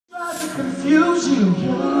just confuse you.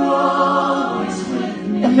 You're always with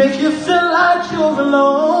me. And make you feel like you're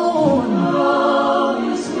alone. You're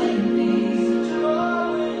always with me.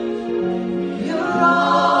 You're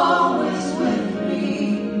always with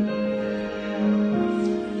me.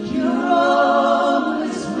 You're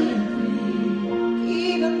always with me.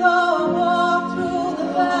 Even though I walk through the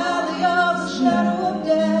valley of the shadow of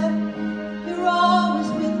death, you're always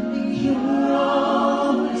with me. You're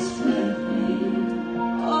always with me.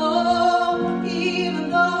 Oh, even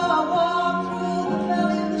though I walk through the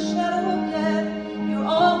valley of the shadow of death, you're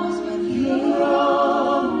always with me. You're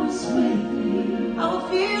always with me. I will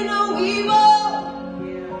fear no evil.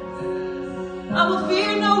 I will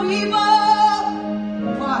fear no evil.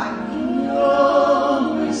 Why? You're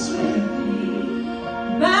always with me.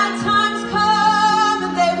 Bad times come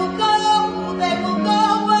and they will go,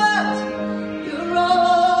 but you're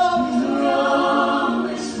always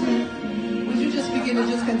with me. Would you just begin to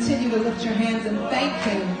just continue to lift your hands and thank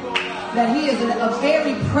Him that He is a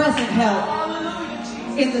very present help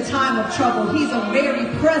in the time of trouble. He's a very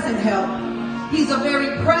present help. He's a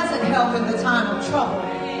very present help in the time of trouble.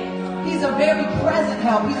 He's a very present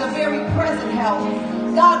help. He's a very present help.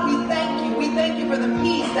 God, we thank you. We thank you for the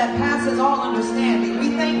peace that passes all understanding. We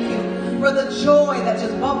thank you for the joy that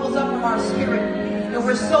just bubbles up from our spirit. And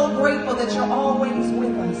we're so grateful that you're always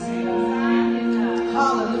with us.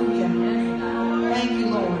 Hallelujah. Thank you,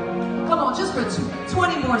 Lord. Come on, just for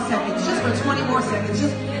 20 more seconds. Just for 20 more seconds.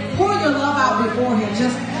 Just pour your love out before Him.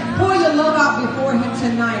 Just pour your love out before Him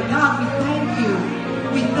tonight. God, we thank you.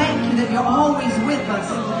 We thank you that you're always with us.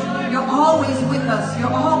 You're always with us.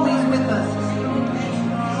 You're always with us.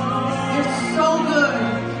 You're so good.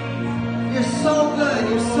 You're so good.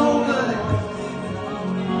 You're so good.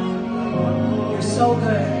 You're so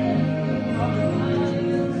good.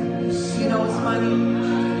 You know, it's funny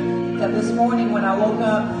that this morning when I woke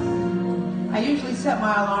up, I usually set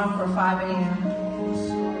my alarm for 5 a.m.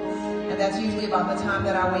 And that's usually about the time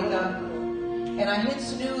that I wake up. And I hit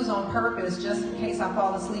snooze on purpose just in case I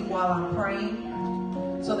fall asleep while I'm praying,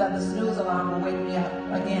 so that the snooze alarm will wake me up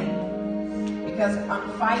again. Because I'm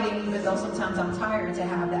fighting, even though sometimes I'm tired, to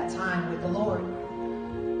have that time with the Lord.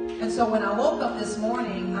 And so when I woke up this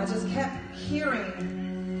morning, I just kept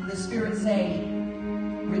hearing the Spirit say,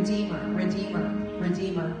 Redeemer, Redeemer,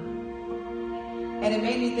 Redeemer. And it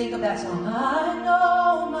made me think of that song, I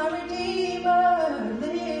know my Redeemer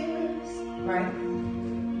lives. Right?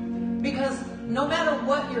 Because no matter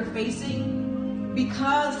what you're facing,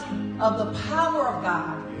 because of the power of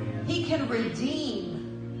God, He can redeem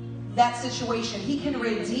that situation. He can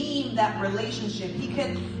redeem that relationship. He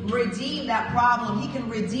can redeem that problem. He can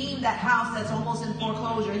redeem that house that's almost in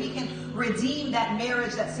foreclosure. He can redeem that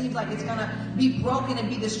marriage that seems like it's going to be broken and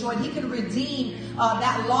be destroyed. He can redeem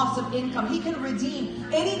that loss of income. He can redeem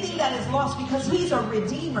anything that is lost because He's a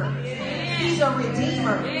redeemer. He's a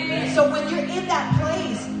redeemer. So when you're in that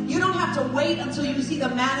place, you don't have to wait until you see the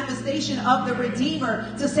manifestation of the Redeemer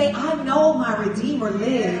to say, I know my Redeemer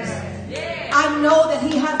lives. I know that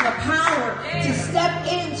He has the power to step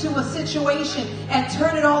into a situation and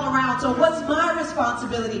turn it all around. So what's my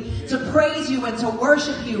responsibility? To praise you and to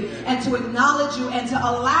worship you and to acknowledge you and to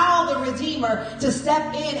allow the Redeemer to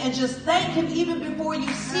step in and just thank Him even before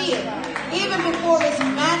you see it, even before it's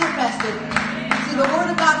manifested. See, the Word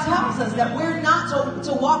of God tells us that we're not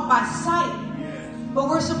to walk by sight, but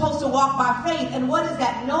we're supposed to walk by faith. And what is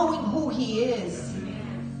that? Knowing who He is.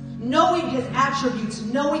 Knowing His attributes,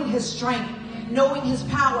 knowing His strength, knowing His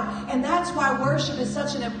power. And that's why worship is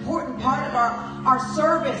such an important part of our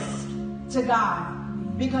service to God.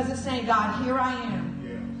 Because it's saying, God, here I am.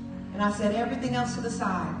 And I set everything else to the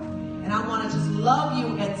side. And I want to just love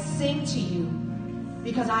you and sing to you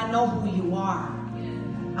because I know who you are.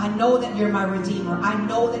 I know that you're my Redeemer. I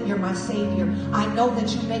know that you're my Savior. I know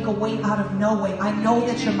that you make a way out of no way. I know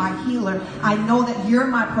that you're my healer. I know that you're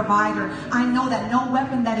my provider. I know that no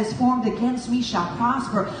weapon that is formed against me shall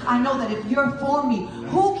prosper. I know that if you're for me,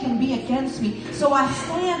 who can be against me? So I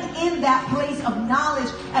stand in that place of knowledge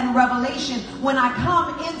and revelation when I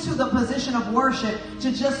come into the position of worship to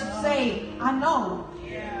just say, I know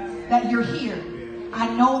that you're here. I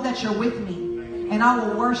know that you're with me, and I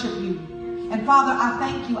will worship you. And Father, I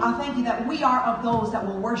thank you. I thank you that we are of those that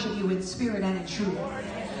will worship you in spirit and in truth.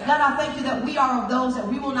 God, I thank you that we are of those that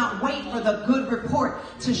we will not wait for the good report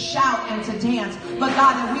to shout and to dance. But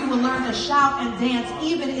God, that we will learn to shout and dance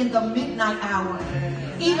even in the midnight hour.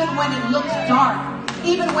 Even when it looks dark.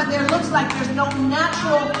 Even when there looks like there's no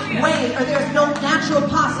natural way or there's no natural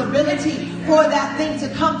possibility for that thing to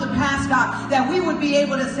come to pass, God, that we would be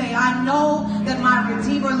able to say, I know that my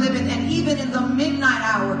Redeemer liveth, and even in the midnight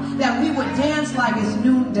hour, that we would dance like it's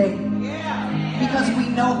noonday. because we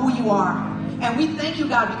know who you are. And we thank you,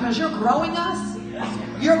 God, because you're growing us,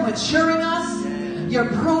 you're maturing us, you're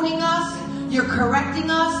pruning us, you're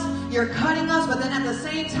correcting us, you're cutting us, but then at the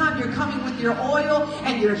same time, you're coming with your oil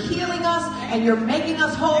and you're healing us and you're making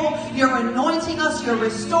us whole. You're anointing us, you're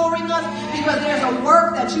restoring us, because there's a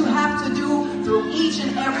work that you have to do through each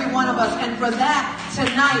and every one of us. And for that,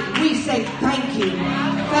 tonight, we say thank you.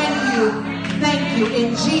 Thank you. Thank you.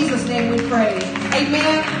 In Jesus' name we pray.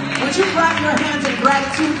 Amen. Would you clap your hands in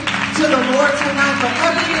gratitude to the Lord tonight for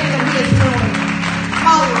everything that he is doing?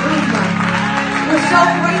 Hallelujah. We're so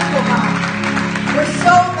grateful, God. We're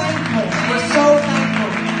so thankful. We're so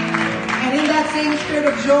thankful. And in that same spirit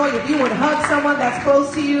of joy, if you would hug someone that's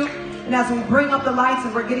close to you, and as we bring up the lights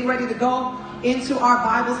and we're getting ready to go into our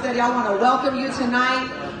Bible study, I want to welcome you tonight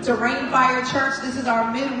to RainFire Church. This is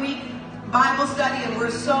our midweek Bible study, and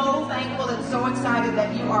we're so thankful and so excited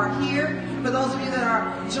that you are here. For those of you that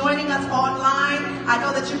are joining us online, I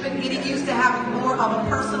know that you've been getting used to having more of a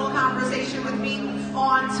personal conversation with me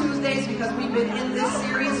on Tuesdays, because we've been in this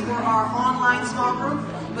series for our online small group.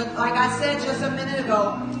 But like I said just a minute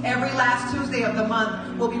ago, every last Tuesday of the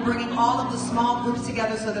month, we'll be bringing all of the small groups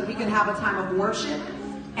together so that we can have a time of worship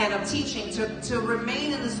and of teaching to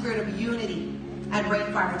remain in the spirit of unity at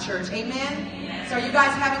RainFire Church. Amen? So are you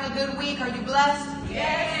guys having a good week? Are you blessed?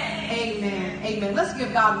 Yes. Amen. Amen. Let's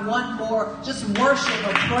give God one more just worship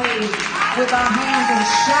of praise with our hands and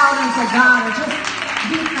shouting to God, and just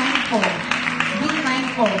be thankful. Be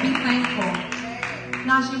thankful. Be thankful.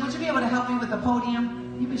 Najee, would you be able to help me with the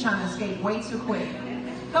podium? You've been trying to escape way too quick.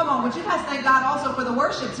 Come on, would you guys thank God also for the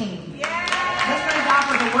worship team? Yes. Let's thank God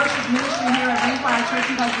for the worship ministry here at RainFire Church.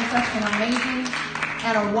 You guys do such an amazing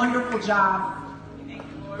and a wonderful job.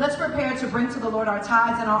 Let's prepare to bring to the Lord our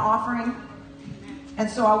tithes and our offering. And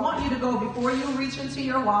so I want you to go, before you reach into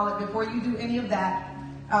your wallet, before you do any of that,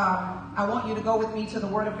 I want you to go with me to the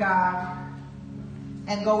Word of God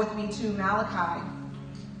and go with me to Malachi.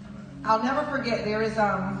 I'll never forget, there is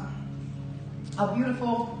a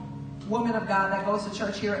beautiful woman of God that goes to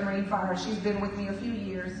church here at RainFire. She's been with me a few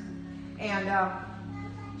years, and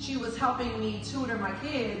she was helping me tutor my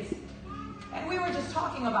kids. And we were just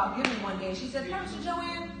talking about giving one day. She said, Pastor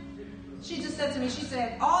Joann, she just said to me, she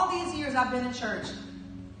said, all these years I've been in church,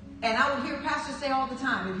 and I would hear pastors say all the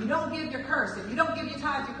time, if you don't give, you're cursed. If you don't give your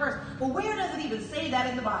tithes, you're cursed. Well, where does it even say that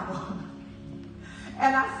in the Bible?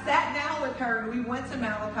 And I sat down with her, and we went to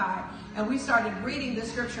Malachi, and we started reading the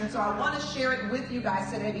scripture. And so I want to share it with you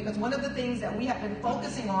guys today, because one of the things that we have been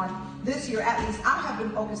focusing on this year, at least I have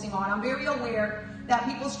been focusing on, I'm very aware that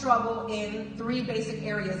people struggle in three basic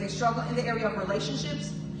areas. They struggle in the area of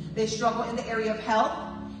relationships, they struggle in the area of health,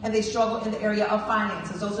 and they struggle in the area of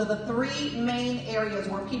finances. Those are the three main areas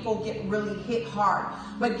where people get really hit hard.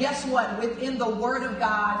 But guess what? Within the Word of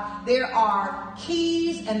God, there are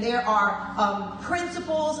keys and there are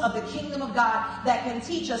principles of the kingdom of God that can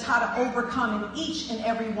teach us how to overcome in each and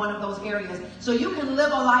every one of those areas. So you can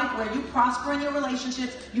live a life where you prosper in your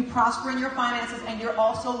relationships, you prosper in your finances, and you're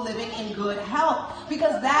also living in good health.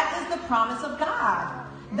 Because that is the promise of God.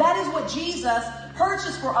 That is what Jesus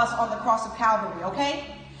purchased for us on the cross of Calvary,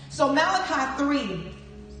 okay? So Malachi 3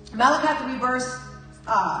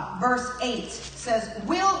 verse 8 says,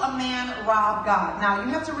 will a man rob God? Now you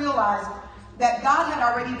have to realize that God had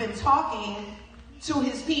already been talking to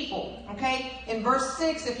his people, okay? In verse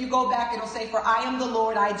 6, if you go back, it'll say, for I am the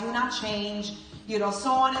Lord, I do not change,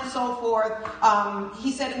 so on and so forth.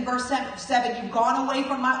 He said in verse 7, you've gone away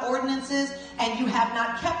from my ordinances and you have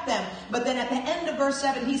not kept them. But then at the end of verse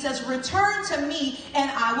 7, he says, return to me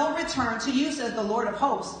and I will return to you, says the Lord of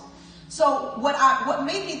hosts. So what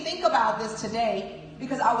made me think about this today,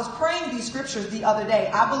 because I was praying these scriptures the other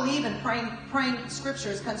day. I believe in praying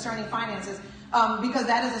scriptures concerning finances. Because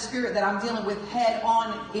that is a spirit that I'm dealing with head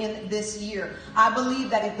on in this year. I believe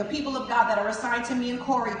that if the people of God that are assigned to me and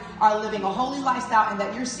Corey are living a holy lifestyle and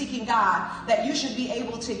that you're seeking God, that you should be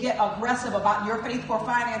able to get aggressive about your faith for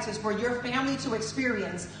finances for your family to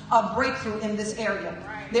experience a breakthrough in this area.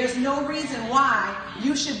 There's no reason why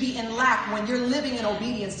you should be in lack when you're living in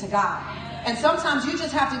obedience to God. And sometimes you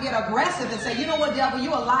just have to get aggressive and say, you know what, devil,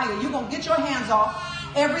 you a liar. You're going to get your hands off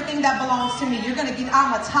everything that belongs to me. You're going to get,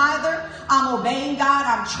 I'm a tither. I'm obeying God.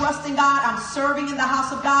 I'm trusting God. I'm serving in the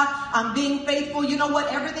house of God. I'm being faithful. You know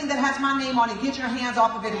what? Everything that has my name on it, get your hands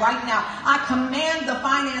off of it right now. I command the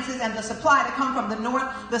finances and the supply to come from the north,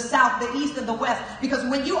 the south, the east, and the west. Because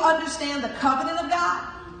when you understand the covenant of God,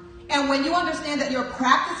 and when you understand that you're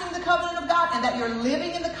practicing the covenant of God and that you're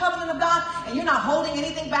living in the covenant of God and you're not holding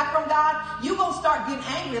anything back from God, you're going to start getting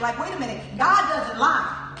angry. Like, wait a minute, God doesn't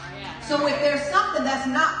lie. So if there's something that's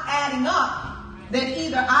not adding up, then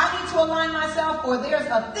either I need to align myself or there's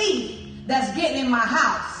a thief that's getting in my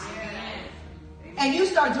house. And you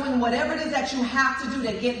start doing whatever it is that you have to do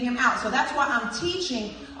to get him out. So that's why I'm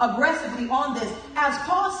teaching aggressively on this. As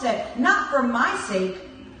Paul said, not for my sake,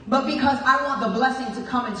 but because I want the blessing to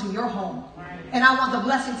come into your home. And I want the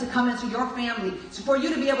blessing to come into your family. So for you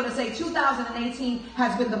to be able to say 2018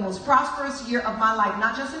 has been the most prosperous year of my life,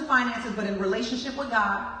 not just in finances, but in relationship with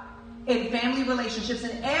God, in family relationships,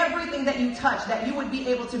 and everything that you touch, that you would be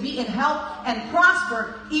able to be in health and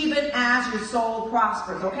prosper even as your soul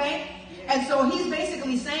prospers, okay? And so he's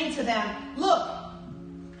basically saying to them, look,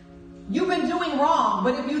 you've been doing wrong,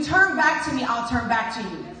 but if you turn back to me, I'll turn back to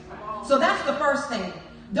you. So that's the first thing.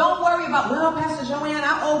 Don't worry about, well, Pastor Joann,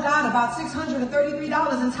 I owe God about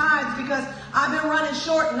 $633 in tithes because I've been running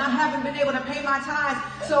short and I haven't been able to pay my tithes.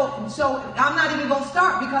 So I'm not even going to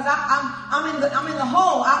start because I'm in the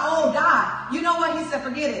hole. I owe God. You know what? He said,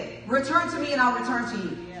 forget it. Return to me and I'll return to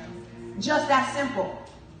you. Just that simple.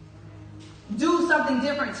 Do something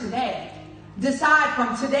different today. Decide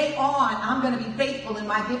from today on, I'm going to be faithful in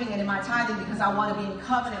my giving and in my tithing because I want to be in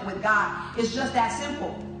covenant with God. It's just that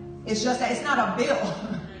simple. It's just that it's not a bill.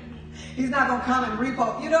 He's not going to come and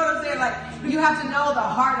repo. You know what I'm saying? Like, you have to know the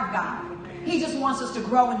heart of God. He just wants us to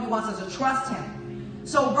grow and he wants us to trust him.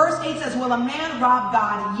 So verse 8 says, will a man rob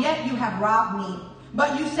God? Yet you have robbed me.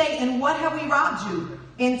 But you say, in what have we robbed you?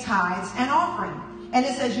 In tithes and offering. And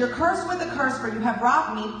it says, you're cursed with a curse, for you have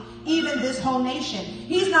robbed me, even this whole nation.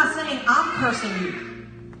 He's not saying, I'm cursing you.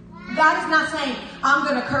 God is not saying, I'm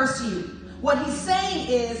going to curse you. What he's saying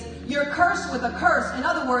is, you're cursed with a curse. In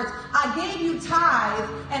other words, I gave you tithe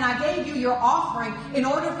and I gave you your offering in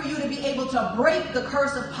order for you to be able to break the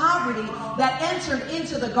curse of poverty that entered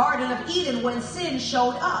into the Garden of Eden when sin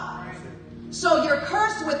showed up. So you're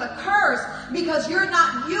cursed with a curse because you're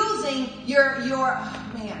not using your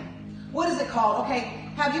what is it called? Okay,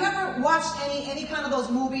 have you ever watched any kind of those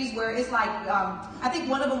movies where it's like, I think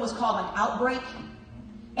one of them was called like Outbreak.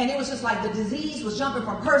 And it was just like the disease was jumping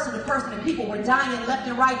from person to person and people were dying left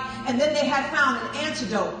and right. And then they had found an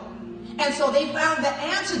antidote. And so they found the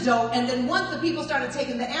antidote. And then once the people started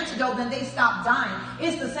taking the antidote, then they stopped dying.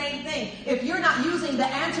 It's the same thing. If you're not using the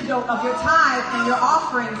antidote of your tithe and your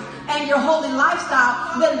offerings and your holy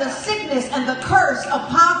lifestyle, then the sickness and the curse of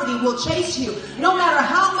poverty will chase you. No matter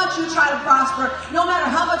how much you try to prosper, no matter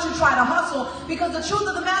how much you try to hustle, because the truth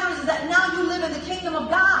of the matter is that now you live in the kingdom of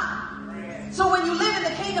God. So when you live in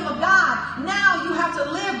the kingdom of God, now you have to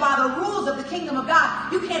live by the rules of the kingdom of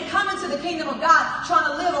God. You can't come into the kingdom of God trying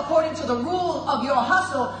to live according to the rule of your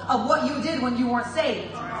hustle of what you did when you weren't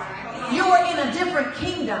saved. You are in a different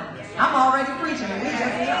kingdom. I'm already preaching.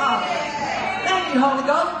 Thank you, Holy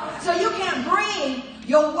Ghost. So you can't bring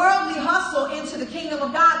your worldly hustle into the kingdom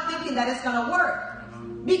of God thinking that it's going to work.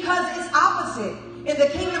 Because it's opposite. In the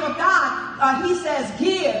kingdom of God, he says,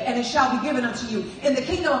 give and it shall be given unto you. In the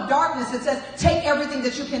kingdom of darkness, it says, take everything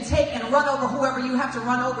that you can take and run over whoever you have to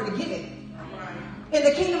run over to get it. In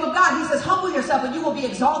the kingdom of God, he says, humble yourself and you will be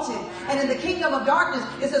exalted. And in the kingdom of darkness,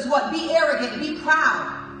 it says what? Be arrogant, be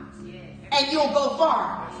proud, and you'll go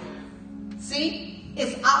far. See?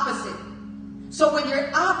 It's opposite. So when you're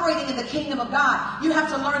operating in the kingdom of God, you have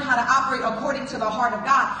to learn how to operate according to the heart of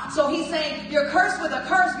God. So he's saying you're cursed with a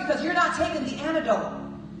curse because you're not taking the antidote.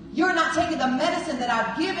 You're not taking the medicine that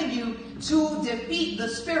I've given you to defeat the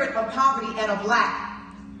spirit of poverty and of lack.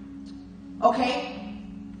 Okay?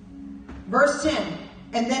 Verse 10.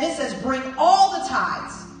 And then it says, bring all the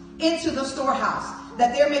tithes into the storehouse,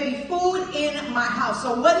 that there may be food in my house.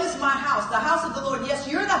 So what is my house? The house of the Lord. Yes,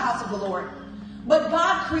 you're the house of the Lord. But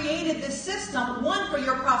God created this system, one, for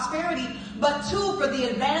your prosperity, but two, for the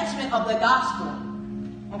advancement of the gospel.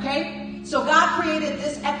 Okay? So God created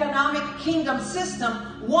this economic kingdom system,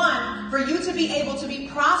 one, for you to be able to be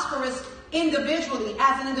prosperous individually,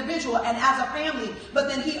 as an individual and as a family. But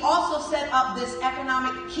then he also set up this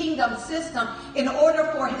economic kingdom system in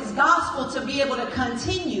order for his gospel to be able to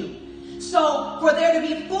continue. So for there to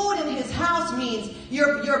be food in his house means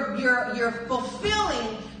you're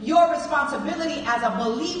fulfilling your responsibility as a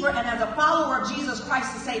believer and as a follower of Jesus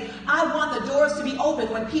Christ to say, I want the doors to be open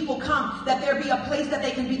when people come, that there be a place that they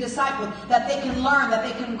can be discipled, that they can learn, that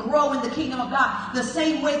they can grow in the kingdom of God. The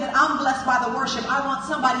same way that I'm blessed by the worship, I want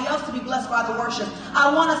somebody else to be blessed by the worship.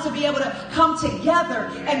 I want us to be able to come together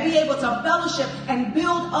and be able to fellowship and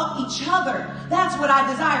build up each other. That's what I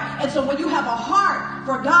desire. And so when you have a heart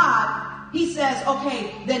for God, he says,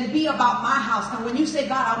 okay, then be about my house. And when you say,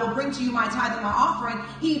 God, I will bring to you my tithe and my offering,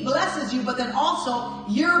 he blesses you, but then also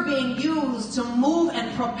you're being used to move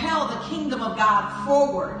and propel the kingdom of God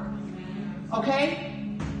forward. Okay?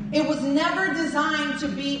 It was never designed to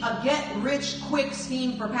be a get-rich-quick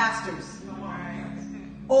scheme for pastors.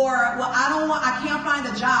 Or, well, I can't find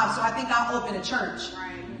a job, so I think I'll open a church.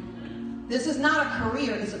 This is not a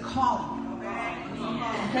career, it's a calling.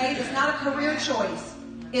 Okay? It's not a career choice.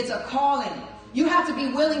 It's a calling. You have to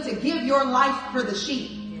be willing to give your life for the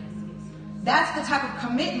sheep. That's the type of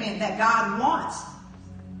commitment that God wants.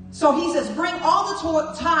 So he says, bring all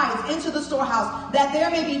the tithes into the storehouse, that there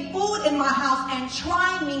may be food in my house, and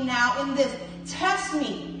try me now in this. Test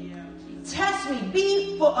me. Test me.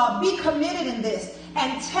 Be committed in this,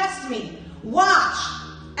 and test me. Watch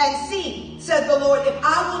and see, says the Lord, if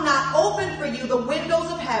I will not open for you the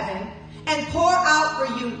windows of heaven and pour out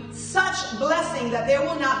for you such blessing that there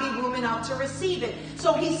will not be room enough to receive it.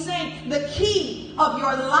 So he's saying the key of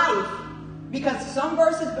your life, because some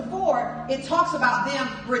verses before, it talks about them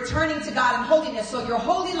returning to God in holiness. So your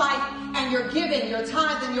holy life and your giving, your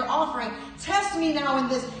tithes and your offering, test me now in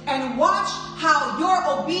this and watch how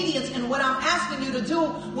your obedience and what I'm asking you to do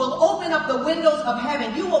will open up the windows of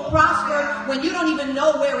heaven. You will prosper when you don't even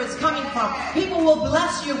know where it's coming from. People will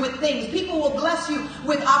bless you with things. People will bless you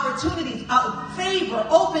with opportunities, favor,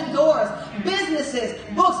 open doors, businesses,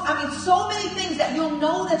 books. I mean, so many things that you'll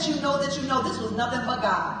know that you know that you know this was nothing but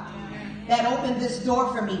God that opened this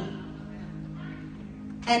door for me.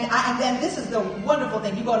 And then this is the wonderful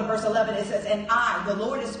thing. You go to verse 11, it says, and I, the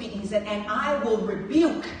Lord is speaking, he said, and I will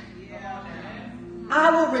rebuke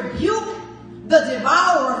the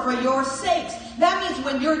devourer for your sakes. That means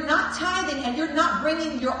when you're not tithing and you're not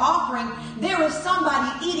bringing your offering, there is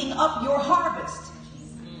somebody eating up your harvest.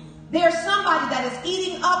 There's somebody that is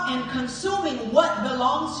eating up and consuming what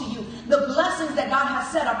belongs to you, the blessings that God has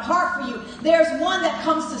set apart for you. There's one that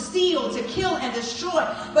comes to steal, to kill, and destroy.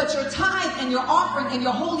 But your tithe and your offering and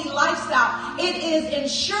your holy lifestyle, it is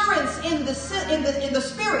insurance in the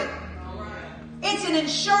spirit. It's an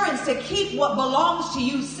insurance to keep what belongs to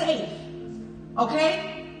you safe.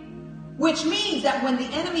 Okay? Which means that when the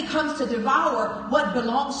enemy comes to devour what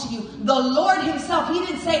belongs to you, the Lord himself, he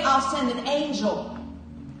didn't say, I'll send an angel.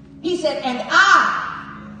 He said, and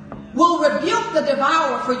I will rebuke the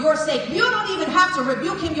devourer for your sake. You don't even have to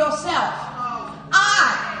rebuke him yourself.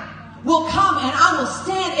 I will come and I will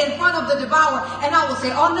stand in front of the devourer and I will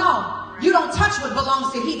say, oh no, you don't touch what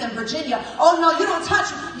belongs to Heath and Virginia. Oh no, you don't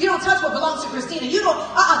touch what belongs to Christina. You don't,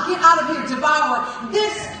 get out of here, devourer.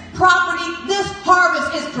 This property, this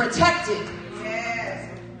harvest is protected. Yes.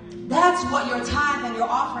 That's what your tithe and your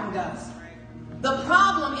offering does. The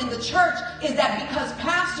problem in the church is that because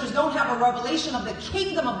pastors don't have a revelation of the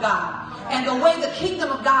kingdom of God and the way the kingdom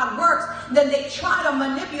of God works, then they try to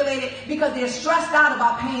manipulate it because they're stressed out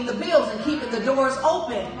about paying the bills and keeping the doors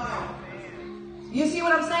open. You see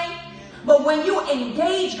what I'm saying? But when you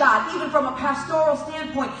engage God, even from a pastoral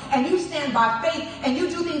standpoint, and you stand by faith and you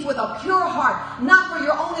do things with a pure heart, not for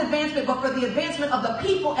your own advancement, but for the advancement of the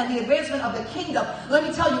people and the advancement of the kingdom, let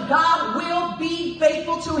me tell you, God will be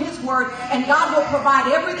faithful to his word, and God will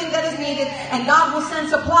provide everything that is needed, and God will send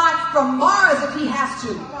supply from Mars if he has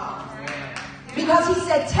to. Because he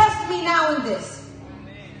said, test me now in this.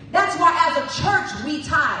 That's why as a church we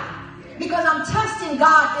tithe. Because I'm testing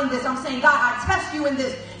God in this. I'm saying, God, I test you in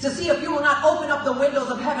this to see if you will not open up the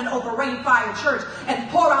windows of heaven over RainFire Church and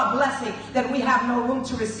pour out blessing that we have no room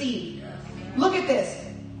to receive. Look at this.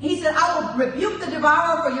 He said, I will rebuke the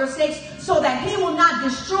devourer for your sakes so that he will not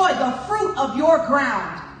destroy the fruit of your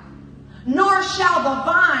ground. Nor shall the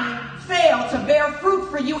vine fail to bear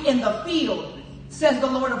fruit for you in the field, says the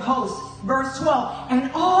Lord of hosts. Verse 12,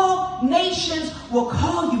 and all nations will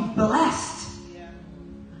call you blessed.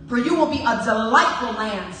 For you will be a delightful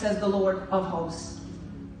land, says the Lord of hosts.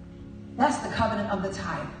 That's the covenant of the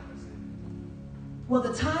tithe. Well,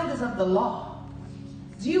 the tithe is of the law.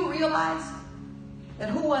 Do you realize that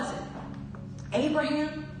who was it?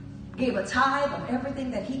 Abraham gave a tithe of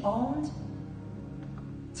everything that he owned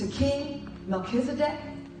to King Melchizedek,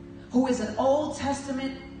 who is an Old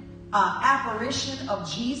Testament apparition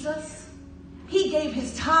of Jesus. He gave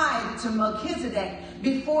his tithe to Melchizedek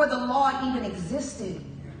before the law even existed.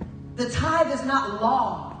 The tithe is not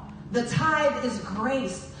law. The tithe is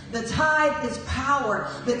grace. The tithe is power.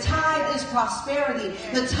 The tithe is prosperity.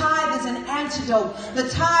 The tithe is an antidote. The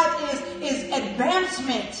tithe is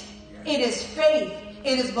advancement. It is faith.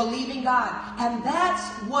 It is believing God. And that's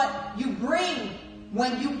what you bring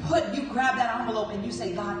when you grab that envelope and you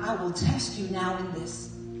say, God, I will test you now in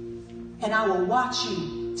this. And I will watch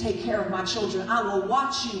you take care of my children. I will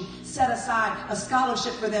watch you set aside a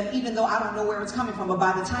scholarship for them, even though I don't know where it's coming from. But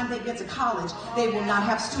by the time they get to college, they will not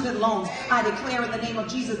have student loans. I declare in the name of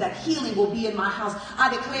Jesus that healing will be in my house. I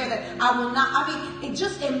declare that I will not,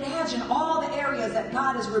 just imagine all the areas that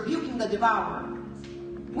God is rebuking the devourer.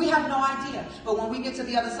 We have no idea. But when we get to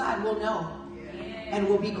the other side, we'll know. And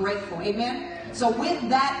we'll be grateful. Amen? So with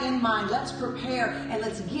that in mind, let's prepare and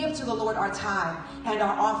let's give to the Lord our tithe and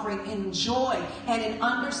our offering in joy and in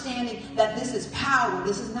understanding that this is power.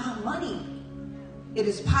 This is not money. It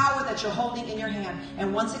is power that you're holding in your hand.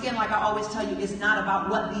 And once again, like I always tell you, it's not about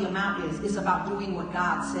what the amount is. It's about doing what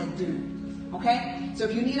God said do. Okay? So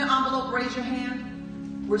if you need an envelope, raise your hand.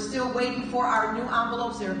 We're still waiting for our new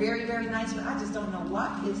envelopes. They're very, very nice, but I just don't know what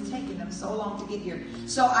is taking them so long to get here.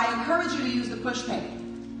 So I encourage you to use the push pay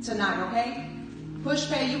tonight, okay? Push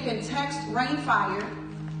pay, you can text RainFire,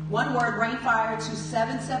 one word, RainFire, to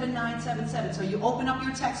 77977. So you open up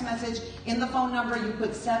your text message in the phone number, you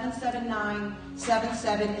put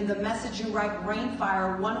 77977. In the message you write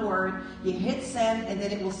RainFire, one word. You hit send, and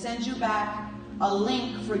then it will send you back a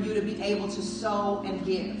link for you to be able to sow and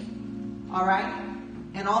give. All right?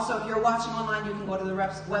 And also, if you're watching online, you can go to the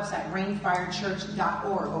website,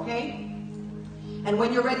 RainFireChurch.org, okay? And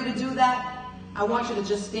when you're ready to do that, I want you to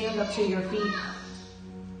just stand up to your feet.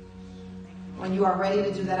 When you are ready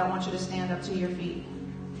to do that, I want you to stand up to your feet.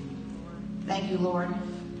 Thank you, Lord.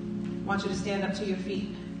 I want you to stand up to your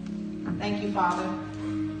feet. Thank you, Father.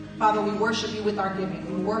 Father, we worship you with our giving.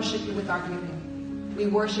 We worship you with our giving. We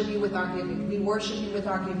worship you with our giving. We worship you with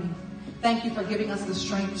our giving. Thank you for giving us the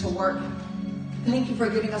strength to work. Thank you for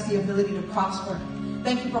giving us the ability to prosper.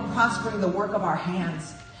 Thank you for prospering the work of our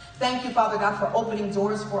hands. Thank you, Father God, for opening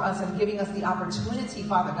doors for us and giving us the opportunity,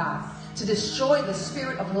 Father God, to destroy the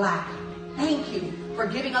spirit of lack. Thank you for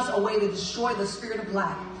giving us a way to destroy the spirit of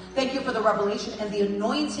lack. Thank you for the revelation and the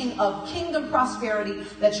anointing of kingdom prosperity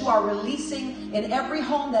that you are releasing in every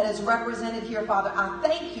home that is represented here, Father. I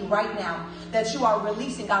thank you right now that you are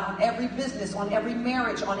releasing, God, on every business, on every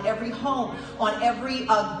marriage, on every home, on every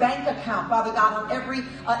bank account, Father God, on every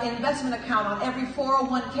investment account, on every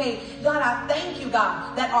 401k. God, I thank you,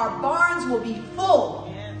 God, that our barns will be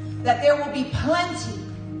full, that there will be plenty,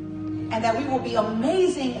 and that we will be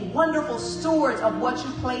amazing and wonderful stewards of what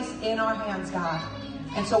you place in our hands, God.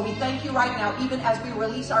 And so we thank you right now, even as we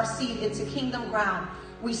release our seed into kingdom ground.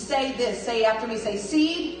 We say this, say after me, say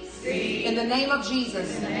seed, in the name of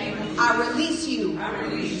Jesus. I release you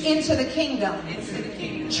into the kingdom,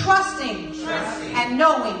 trusting and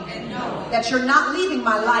knowing that you're not leaving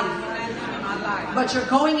my life, but you're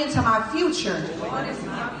going into my future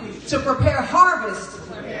to prepare harvest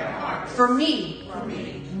for me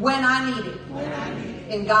when I need it,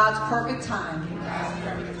 in God's perfect time.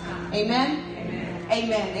 Amen.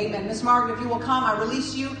 Amen. Amen. Miss Margaret, if you will come, I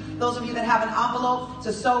release you. Those of you that have an envelope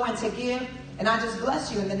to sow and to give. And I just bless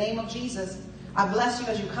you in the name of Jesus. I bless you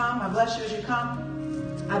as you come. I bless you as you come.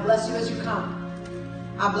 I bless you as you come.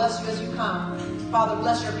 I bless you as you come. Father,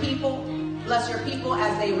 bless your people. Bless your people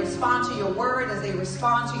as they respond to your word, as they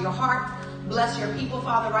respond to your heart. Bless your people,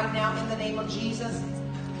 Father, right now in the name of Jesus.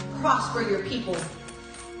 Prosper your people.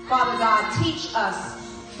 Father God, teach us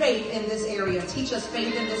faith in this area. Teach us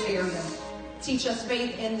faith in this area. Teach us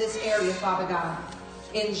faith in this area, Father God.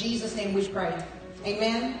 In Jesus' name we pray.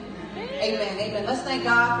 Amen. Amen. Amen. Let's thank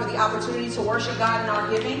God for the opportunity to worship God in our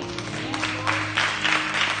giving.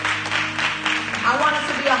 I want us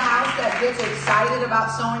to be a house that gets excited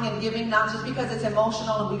about sowing and giving, not just because it's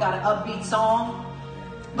emotional and we got an upbeat song,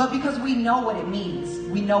 but because we know what it means.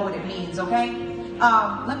 We know what it means, okay?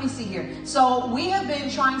 Let me see here. So we have been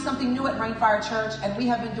trying something new at RainFire Church, and we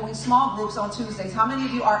have been doing small groups on Tuesdays. How many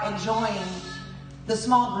of you are enjoying the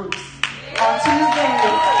small groups on Tuesdays?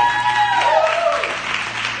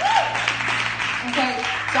 Okay,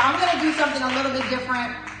 so I'm going to do something a little bit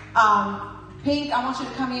different. Pink, I want you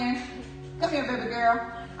to come here. Come here, baby girl.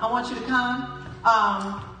 I want you to come.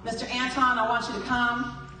 Mr. Anton, I want you to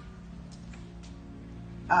come.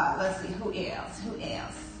 Let's see, who else? Who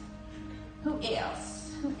else? Who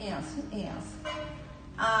else? Who else? Who else?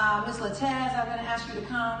 Miss Latez, I'm going to ask you to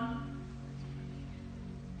come.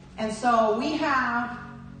 And so we have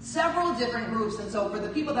several different groups. And so for the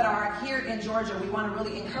people that are here in Georgia, we want to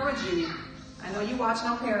really encourage you. I know you watching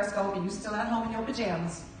on Periscope and you're still at home in your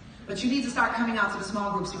pajamas, but you need to start coming out to the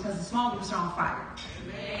small groups because the small groups are on fire.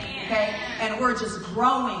 Okay? And we're just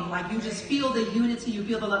growing. Like you just feel the unity, you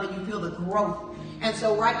feel the love, and you feel the growth. And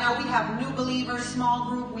so right now we have new believers small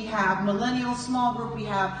group, we have millennial small group, we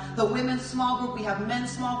have the women's small group, we have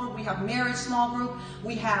men's small group, we have marriage small group,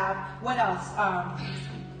 we have, what else?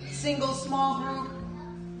 Single small group.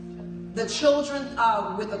 the children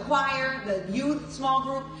with the choir, the youth small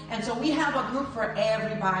group. And so we have a group for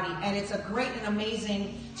everybody. And it's a great and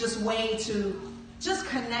amazing just way to just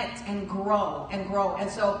connect and grow and grow. And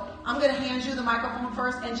so I'm going to hand you the microphone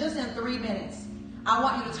first. And just in 3 minutes, I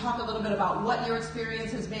want you to talk a little bit about what your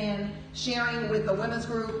experience has been sharing with the women's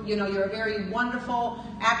group. You know, you're a very wonderful,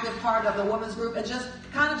 active part of the women's group. And just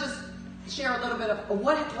kind of just share a little bit of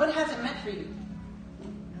what has it meant for you?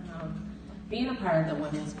 Being a part of the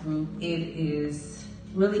women's group, it is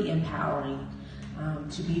really empowering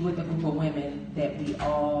to be with a group of women that we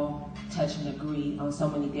all touch and agree on so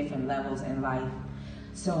many different levels in life.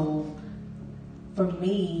 So for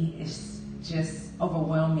me, it's just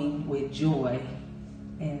overwhelming with joy.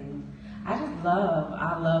 And I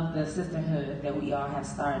love the sisterhood that we all have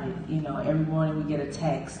started. You know, every morning we get a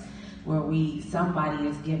text where somebody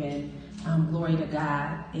is giving glory to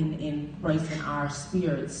God in embracing our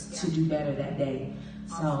spirits to do better that day.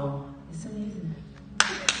 So it's amazing. So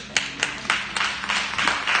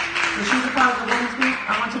she's a part of the women's group.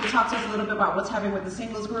 I want you to talk to us a little bit about what's happening with the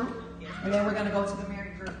singles group. And then we're going to go to the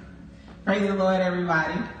married group. Praise the Lord,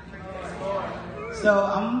 everybody. So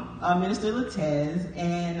I'm Minister Latez,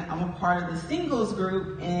 and I'm a part of the singles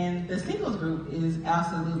group, and the singles group is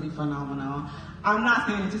absolutely phenomenal. I'm not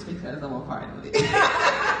saying it just because I'm a part of it.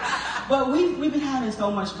 But we've been having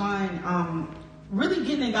so much fun, really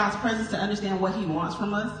getting in God's presence to understand what He wants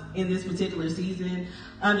from us in this particular season,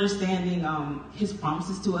 understanding His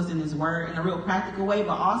promises to us in His Word in a real practical way,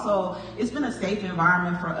 but also it's been a safe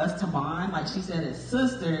environment for us to bond, like she said, as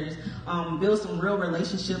sisters, build some real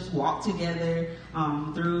relationships, walk together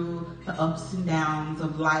through the ups and downs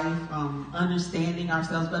of life, understanding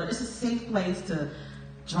ourselves better. It's a safe place to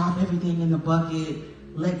drop everything in the bucket,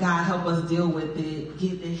 let God help us deal with it,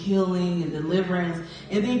 get the healing and deliverance,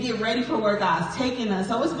 and then get ready for where God's taking us.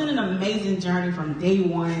 So it's been an amazing journey from day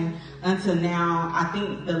one until now. I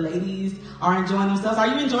think the ladies are enjoying themselves. Are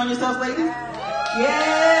you enjoying yourselves, ladies?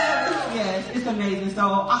 Yes, it's amazing. So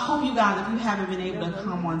I hope you guys, if you haven't been able to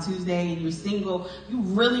come on Tuesday and you're single, you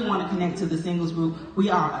really want to connect to the singles group. We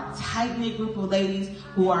are a tight-knit group of ladies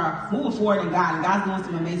who are moving forward in God, and God's doing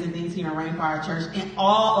some amazing things here in RainFire Church in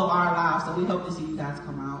all of our lives. So we hope to see you guys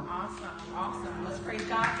come out. Awesome. Let's praise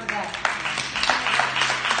God for that.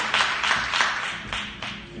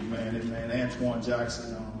 Amen. Antoine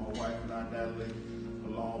Jackson, my wife and I, Natalie,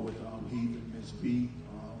 along with Heath and Miss B,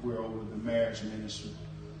 we're over the marriage ministry.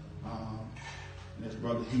 And as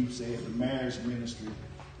Brother Heath said, the marriage ministry,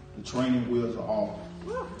 the training wheels are off.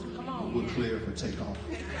 We're clear for takeoff.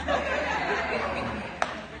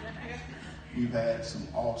 We've had some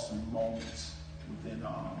awesome moments within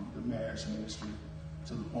the marriage ministry,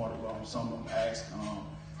 to the point of some of them asked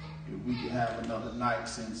if we could have another night,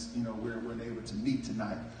 since we weren't able to meet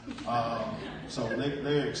tonight. So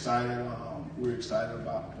they're excited. We're excited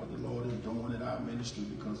about what the Lord is doing in our ministry,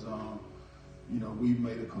 because we've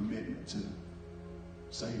made a commitment to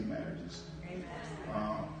save marriages. Amen.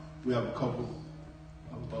 We have a couple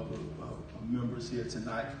of members here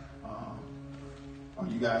tonight. Are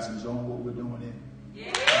you guys enjoying what we're doing in?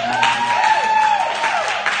 Yeah.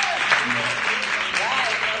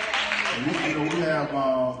 We have,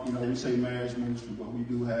 we say marriage ministry, but we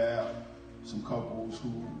do have some couples who,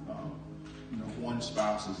 one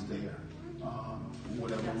spouse is there, for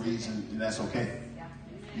whatever reason, and that's okay.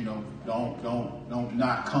 Don't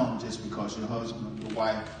not come just because your husband or your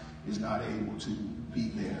wife is not able to be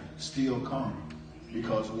there. Still come,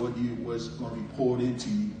 because what's going to be poured into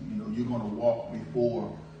you, you're going to walk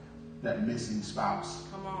before that missing spouse,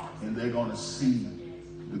 and they're going to see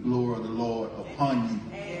the glory of the Lord upon you,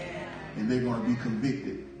 and they're going to be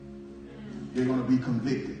convicted. They're going to be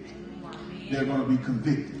convicted. They're going to be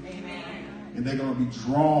convicted, and they're going to be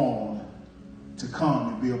drawn to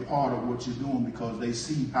come and be a part of what you're doing, because they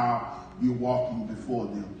see how you're walking before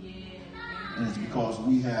them. And it's because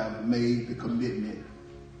we have made the commitment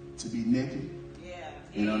to be naked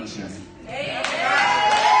and unashamed. Thank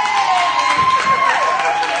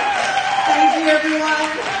you, everyone.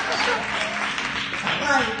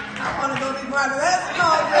 I want to go be part of that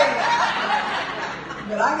small group.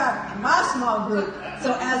 But I got my small group.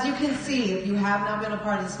 So as you can see, if you have not been a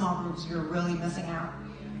part of the small groups, you're really missing out.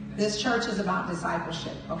 This church is about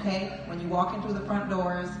discipleship, okay? When you walk in through the front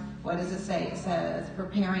doors, what does it say? It says,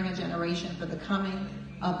 preparing a generation for the coming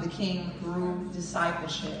of the King through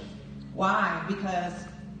discipleship. Why? Because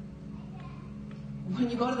when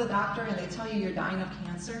you go to the doctor and they tell you you're dying of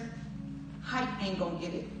cancer, height ain't gonna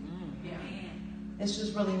get it. It's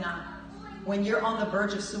just really not. When you're on the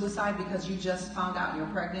verge of suicide because you just found out you're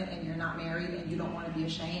pregnant and you're not married and you don't want to be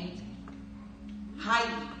ashamed,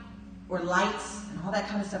 height or lights and all that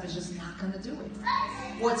kind of stuff is just not going to do it.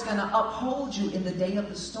 What's going to uphold you in the day of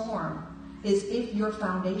the storm is if your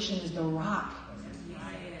foundation is the rock.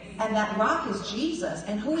 And that rock is Jesus.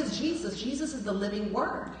 And who is Jesus? Jesus is the living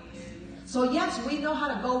word. So yes, we know how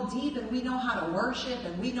to go deep, and we know how to worship,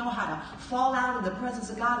 and we know how to fall out in the presence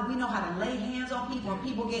of God, and we know how to lay hands on people and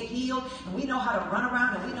people get healed, and we know how to run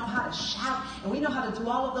around, and we know how to shout, and we know how to do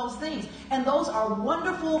all of those things. And those are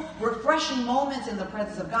wonderful, refreshing moments in the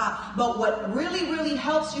presence of God. But what really, really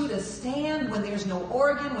helps you to stand when there's no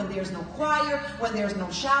organ, when there's no choir, when there's no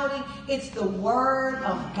shouting, it's the word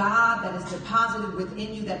of God that is deposited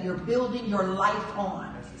within you that you're building your life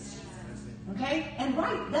on. Okay? And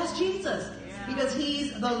right, that's Jesus. Because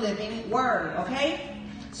he's the living word. Okay?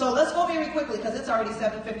 So let's go very quickly because it's already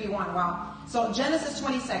 7:51. Wow. So Genesis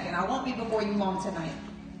 22nd. I won't be before you long tonight.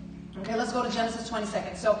 Okay, let's go to Genesis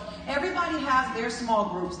 22nd. So everybody has their small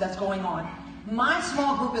groups that's going on. My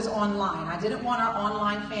small group is online. I didn't want our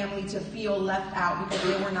online family to feel left out because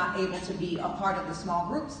they were not able to be a part of the small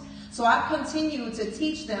groups. So I've continued to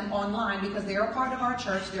teach them online because they're a part of our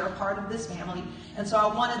church. They're a part of this family. And so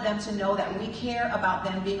I wanted them to know that we care about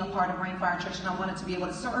them being a part of RainFire Church, and I wanted to be able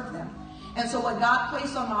to serve them. And so what God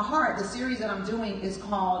placed on my heart, the series that I'm doing is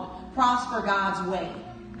called Prosper God's Way.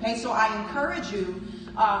 Okay, so I encourage you,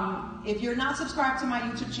 if you're not subscribed to my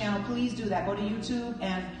YouTube channel, please do that. Go to YouTube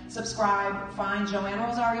and subscribe. Find Joann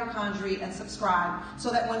Rosario Condry and subscribe so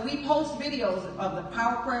that when we post videos of the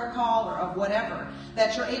power prayer call or of whatever,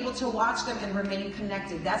 that you're able to watch them and remain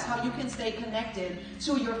connected. That's how you can stay connected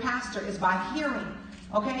to your pastor, is by hearing.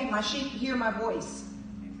 Okay, my sheep hear my voice.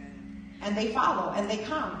 And they follow and they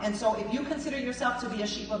come. And so if you consider yourself to be a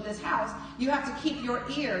sheep of this house, you have to keep your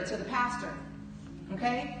ear to the pastor.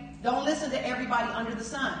 Okay? Don't listen to everybody under the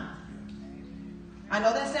sun. I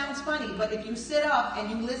know that sounds funny, but if you sit up and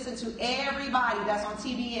you listen to everybody that's on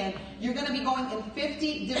TBN, you're going to be going in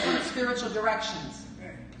 50 different spiritual directions.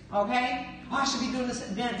 Okay? Oh, I should be doing this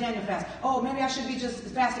Daniel fast. Oh, maybe I should be just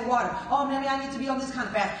fasting water. Oh, maybe I need to be on this kind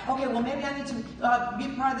of fast. Okay, well, maybe I need to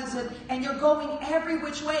be part of this. And you're going every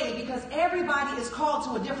which way because everybody is called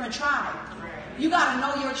to a different tribe. You got to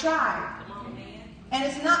know your tribe. And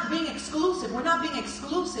it's not being exclusive. We're not being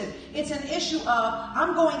exclusive. It's an issue of,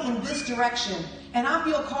 I'm going in this direction, and I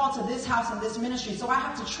feel called to this house and this ministry. So I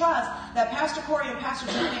have to trust that Pastor Corey and Pastor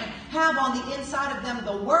Joann have on the inside of them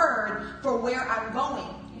the word for where I'm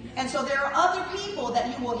going. And so there are other people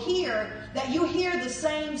that you will hear, that you hear the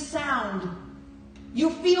same sound. You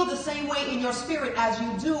feel the same way in your spirit as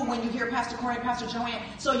you do when you hear Pastor Corey and Pastor Joann.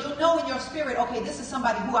 So you know in your spirit, okay, this is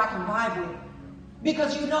somebody who I can vibe with.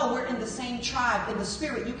 Because you know we're in the same tribe, in the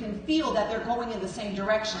spirit. You can feel that they're going in the same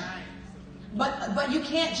direction. But you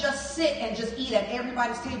can't just sit and just eat at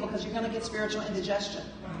everybody's table because you're going to get spiritual indigestion.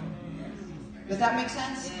 Does that make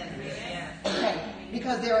sense? Okay.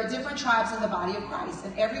 Because there are different tribes in the body of Christ.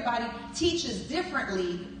 And everybody teaches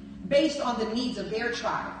differently based on the needs of their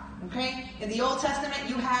tribe. Okay? In the Old Testament,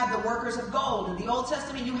 you had the workers of gold. In the Old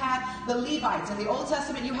Testament, you had the Levites. In the Old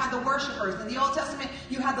Testament, you had the worshipers. In the Old Testament,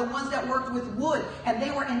 you had the ones that worked with wood, and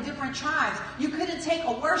they were in different tribes. You couldn't take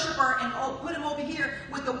a worshiper and put him over here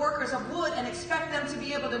with the workers of wood and expect them to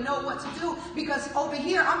be able to know what to do, because over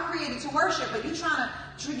here, I'm created to worship, but you're trying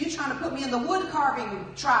to put me in the wood carving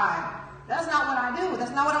tribe. That's not what I do.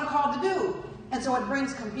 That's not what I'm called to do. And so it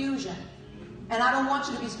brings confusion. And I don't want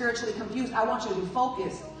you to be spiritually confused. I want you to be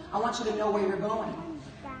focused. I want you to know where you're going.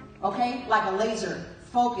 Okay? Like a laser.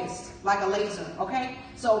 Focused like a laser. Okay?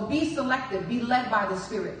 So be selective. Be led by the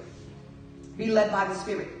Spirit. Be led by the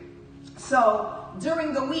Spirit. So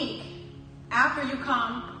during the week, after you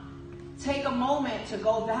come, take a moment to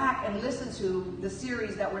go back and listen to the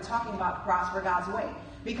series that we're talking about, Prosper God's Way.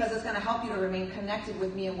 Because it's going to help you to remain connected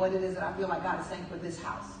with me and what it is that I feel like God is saying for this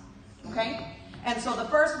house. Okay? And so the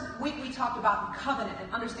first week we talked about covenant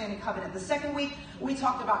and understanding covenant. The second week we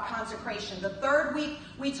talked about consecration. The third week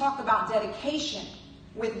we talked about dedication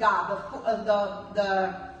with God.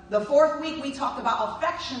 The fourth week we talked about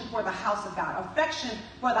affection for the house of God. Affection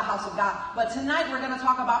for the house of God. But tonight we're going to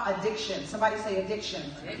talk about addiction. Somebody say addiction.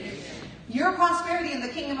 Your prosperity in the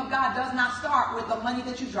kingdom of God does not start with the money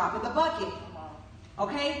that you drop in the bucket.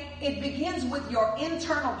 Okay? It begins with your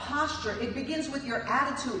internal posture. It begins with your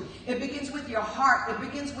attitude. It begins with your heart. It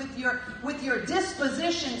begins with your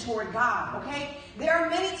disposition toward God. Okay? There are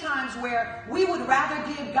many times where we would rather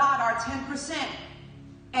give God our 10%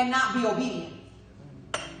 and not be obedient.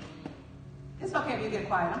 It's okay if you get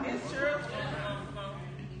quiet. It's true.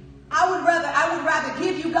 I would rather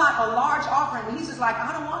give you God a large offering, but he's just like,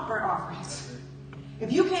 I don't want burnt offerings.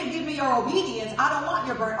 If you can't give me your obedience, I don't want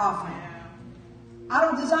your burnt offering. I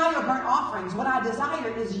don't desire burnt offerings. What I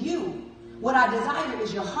desire is you. What I desire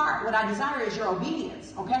is your heart. What I desire is your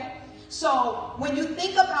obedience, okay? So when you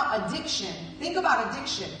think about addiction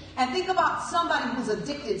and think about somebody who's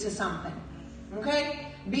addicted to something, okay?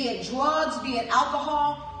 Be it drugs, be it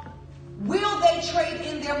alcohol. Will they trade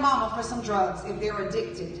in their mama for some drugs if they're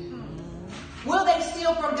addicted? Will they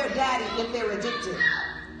steal from their daddy if they're addicted?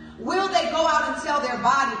 Will they go out and sell their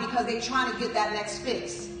body because they're trying to get that next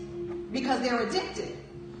fix? Because they're addicted.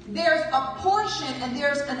 There's a portion and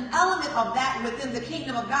there's an element of that within the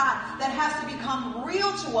kingdom of God that has to become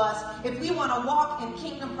real to us if we want to walk in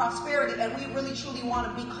kingdom prosperity and we really truly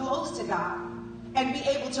want to be close to God and be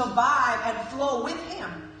able to vibe and flow with Him.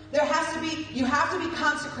 There has to be, you have to be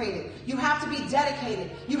consecrated. You have to be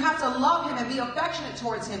dedicated. You have to love Him and be affectionate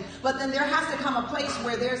towards Him. But then there has to come a place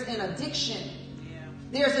where there's an addiction.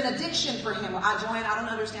 There's an addiction for Him. Joann, I don't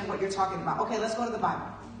understand what you're talking about. Okay, let's go to the Bible.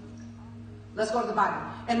 Let's go to the Bible.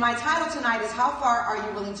 And my title tonight is, how far are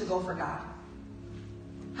you willing to go for God?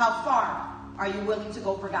 How far are you willing to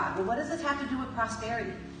go for God? Well, what does this have to do with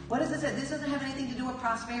prosperity? What does this say? This doesn't have anything to do with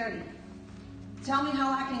prosperity. Tell me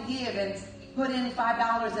how I can give and put in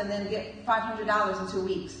 $5 and then get $500 in 2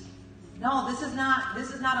 weeks. No, this is not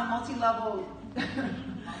a multi-level,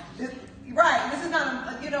 right, this is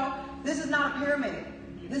not this is not a pyramid.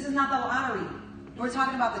 This is not the lottery. We're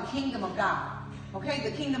talking about the kingdom of God. Okay,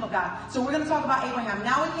 the kingdom of God. So we're going to talk about Abraham.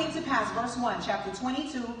 Now it came to pass, verse 1, chapter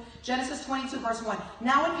 22, Genesis 22, verse 1.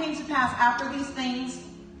 Now it came to pass after these things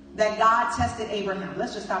that God tested Abraham.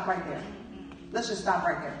 Let's just stop right there. Let's just stop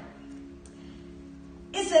right there.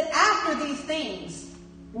 It said after these things.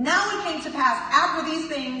 Now it came to pass after these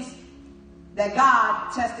things that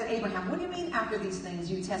God tested Abraham. What do you mean after these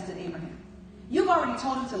things you tested Abraham? You've already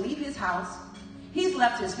told him to leave his house. He's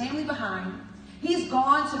left his family behind. He's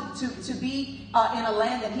gone to be in a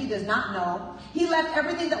land that he does not know. He left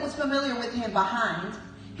everything that was familiar with him behind.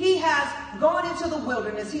 He has gone into the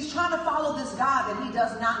wilderness. He's trying to follow this God that he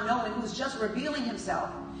does not know and who's just revealing himself.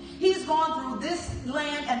 He's gone through this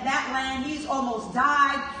land and that land. He's almost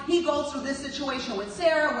died. He goes through this situation with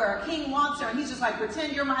Sarah where a king wants her and he's just like,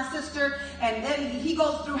 pretend you're my sister. And then he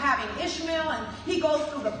goes through having Ishmael and he goes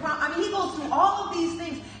through he goes through all of these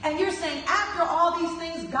things. And you're saying after all these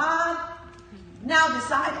things, God now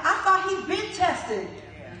decide, I thought he'd been tested.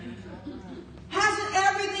 Hasn't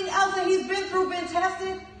everything else that he's been through been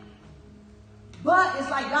tested? But it's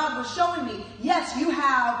like God was showing me, yes, you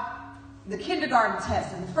have the kindergarten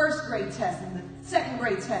test and the first grade test and the second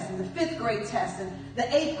grade test and the fifth grade test and the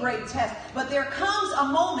 8th grade test. But there comes a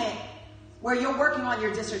moment where you're working on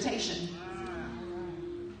your dissertation.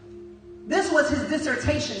 This was his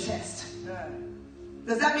dissertation test.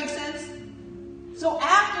 Does that make sense? So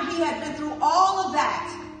after he had been through all of that,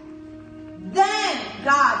 then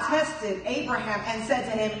God tested Abraham and said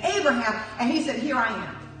to him, Abraham, and he said, here I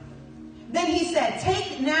am. Then he said,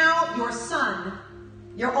 take now your son,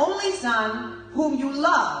 your only son, whom you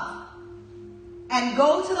love, and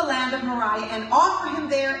go to the land of Moriah and offer him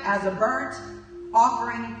there as a burnt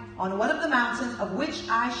offering on one of the mountains of which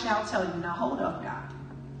I shall tell you. Now hold up, God.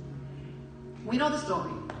 We know the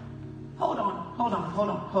story. Hold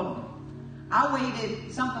on. I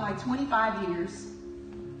waited something like 25 years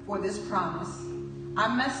for this promise.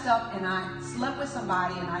 I messed up and I slept with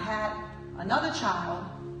somebody and I had another child.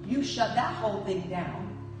 You shut that whole thing down.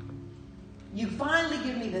 You finally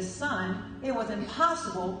give me this son. It was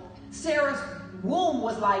impossible. Sarah's womb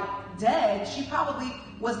was like dead. She probably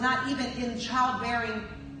was not even in childbearing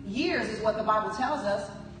years is what the Bible tells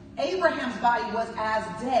us. Abraham's body was as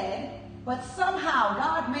dead. But somehow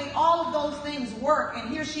God made all of those things work,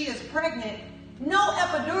 and here she is pregnant. No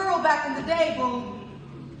epidural back in the day, boo.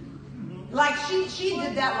 Like she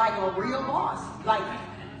did that like a real boss. Like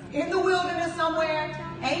in the wilderness somewhere,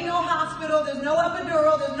 ain't no hospital, there's no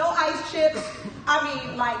epidural, there's no ice chips. I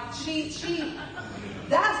mean, like she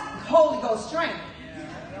that's Holy Ghost strength.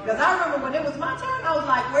 Because I remember when it was my turn, I was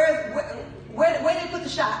like, where they put the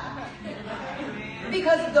shot?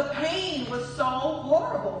 Because the pain was so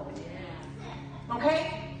horrible.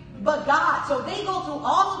 Okay? But God, so they go through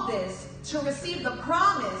all of this to receive the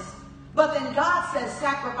promise, but then God says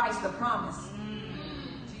sacrifice the promise.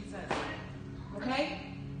 Okay?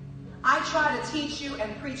 I try to teach you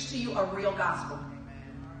and preach to you a real gospel.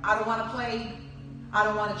 I don't want to play. I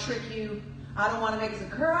don't want to trick you. I don't want to make it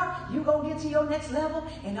a girl, you going to get to your next level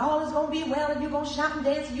and all is going to be well and you're going to shout and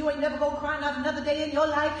dance and you ain't never going to cry not another day in your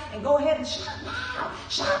life and go ahead and shout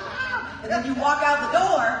now. And then you walk out the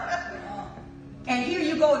door and here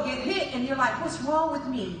you go and get hit and you're like, what's wrong with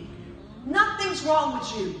me? Nothing's wrong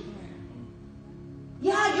with you.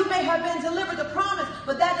 Yeah, you may may have been delivered the promise,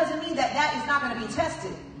 but that doesn't mean that that is not going to be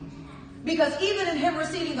tested. Because even in him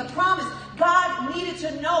receiving the promise, God needed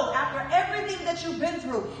to know, after everything that you've been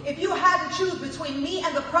through, if you had to choose between me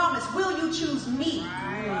and the promise, will you choose me?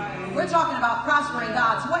 We're talking about prospering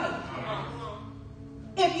God's way.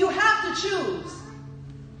 If you have to choose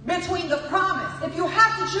between the promise, if you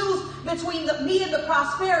have to choose between me and the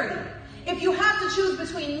prosperity, if you have to choose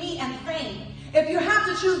between me and fame, if you have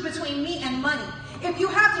to choose between me and money, if you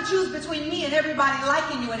have to choose between me and everybody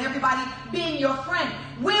liking you and everybody being your friend,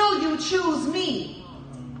 will you choose me?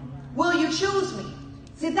 Will you choose me?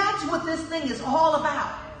 See, that's what this thing is all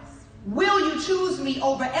about. Will you choose me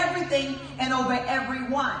over everything and over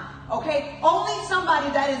everyone? Okay? Only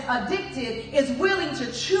somebody that is addicted is willing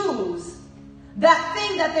to choose that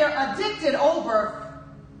thing that they're addicted over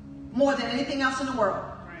more than anything else in the world.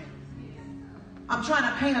 I'm trying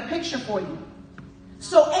to paint a picture for you.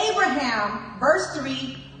 So Abraham, verse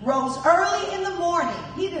 3, rose early in the morning.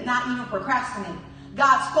 He did not even procrastinate.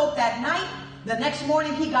 God spoke that night. The next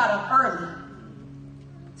morning he got up early,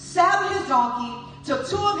 saddled his donkey, took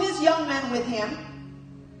 2 of his young men with him.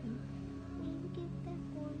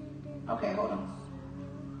 Okay, hold on.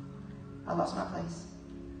 I lost my place.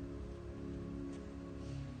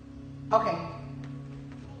 Okay.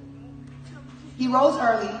 He rose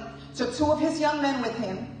early, took 2 of his young men with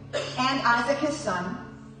him, and Isaac his son,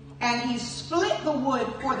 and he split the wood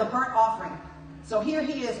for the burnt offering. So here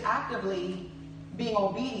he is actively being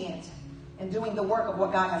obedient and doing the work of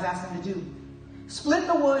what God has asked him to do. Split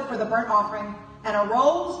the wood for the burnt offering, and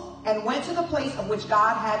arose and went to the place of which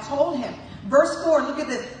God had told him. Verse 4, look at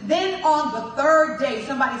this. Then on the 3rd day,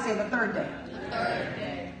 somebody say the 3rd day. The 3rd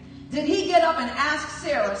day. Did he get up and ask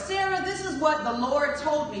Sarah, Sarah, this is what the Lord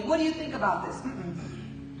told me. What do you think about this?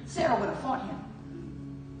 Sarah would have fought him.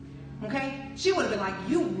 Okay? She would have been like,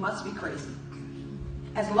 you must be crazy.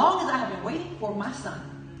 As long as I have been waiting for my son,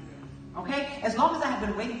 okay? As long as I have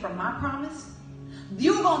been waiting for my promise,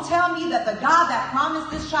 you're going to tell me that the God that promised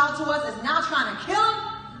this child to us is now trying to kill him?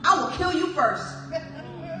 I will kill you first.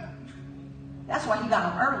 That's why he got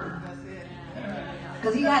up early.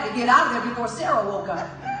 Because he had to get out of there before Sarah woke up.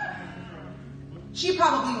 She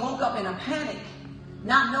probably woke up in a panic,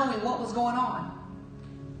 not knowing what was going on.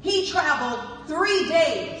 He traveled 3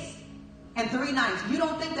 days and 3 nights. You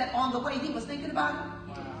don't think that on the way he was thinking about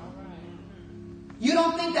it? You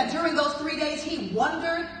don't think that during those 3 days he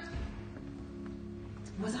wondered,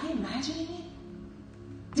 was I imagining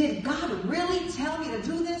it? Did God really tell me to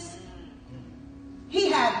do this? He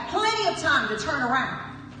had plenty of time to turn around.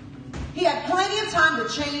 He had plenty of time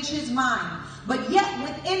to change his mind. But yet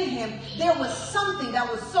within him, there was something that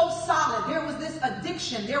was so solid. There was this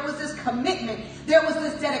addiction. There was this commitment. There was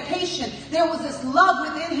this dedication. There was this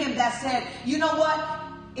love within him that said, you know what?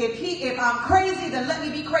 If I'm crazy, then let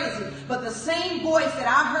me be crazy. But the same voice that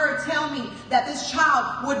I heard tell me that this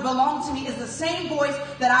child would belong to me is the same voice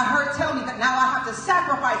that I heard tell me that now I have to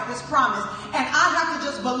sacrifice this promise. And I have to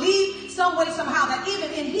just believe some way, somehow, that even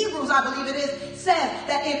in Hebrews, I believe it is, says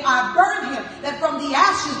that if I burn him, that from the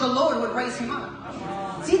ashes the Lord would raise him up.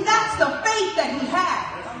 See, that's the faith that he had.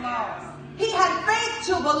 He had faith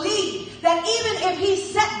to believe that even if he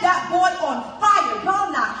set that boy on fire, y'all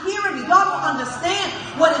not hearing me, y'all don't understand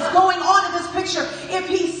what is going on in this picture. If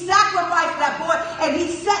he sacrificed that boy and he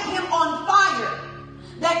set him on fire,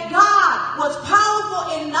 that God was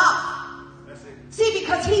powerful enough. See,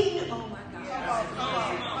 because he knew, oh my God.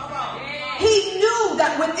 He knew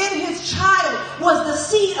that within his child was the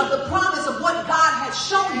seed of the promise of what God had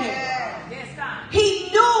shown him. He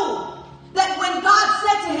knew that when God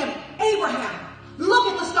said to him, Abraham, look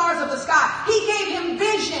at the stars of the sky. He gave him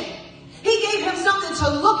vision. He gave him something to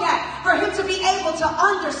look at for him to be able to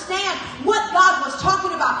understand what God was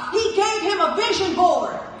talking about. He gave him a vision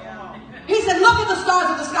board. He said, look at the stars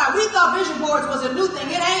of the sky. We thought vision boards was a new thing.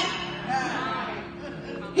 It ain't.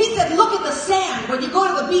 He said, look at the sand. When you go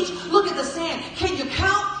to the beach, look at the sand. Can you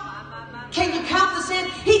count? Can you count the sand?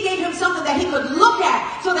 He gave him something that he could look at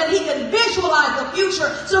so that he could visualize the future,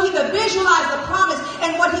 so he could visualize the promise,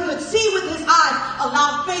 and what he could see with his eyes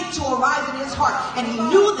allowed faith to arise in his heart. And he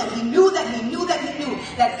knew that he knew that he knew that he knew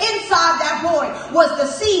that inside that boy was the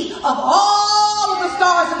seed of all of the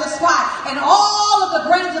stars in the sky and all of the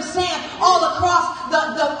grains of sand all across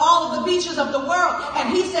all of the beaches of the world. And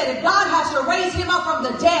he said, if God has to raise him up from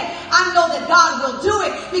the dead, I know that God will do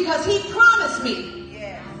it because he promised me.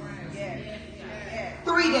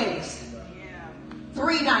 3 days,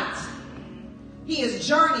 3 nights. He is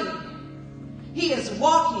journeying. He is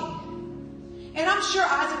walking. And I'm sure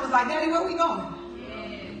Isaac was like, Daddy, where are we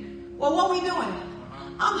going? Well, what are we doing?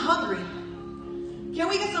 I'm hungry. Can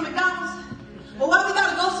we get some McDonald's? Well, why do we got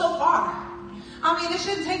to go so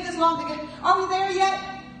shouldn't take this long to get. Are we there yet?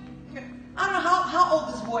 I don't know how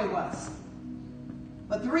old this boy was.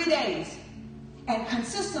 But 3 days. And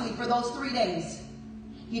consistently for those 3 days,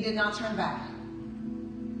 he did not turn back.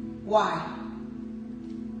 Why?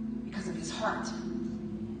 Because of his heart.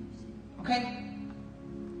 Okay?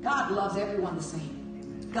 God loves everyone the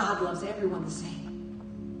same. God loves everyone the same.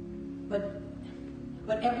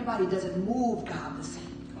 But everybody doesn't move God the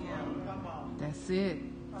same. That's it.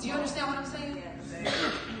 Do you understand what I'm saying?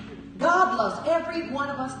 God loves every one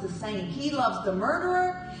of us the same. He loves the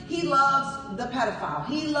murderer. He loves the pedophile.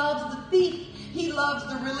 He loves the thief. He loves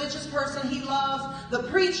the religious person. He loves the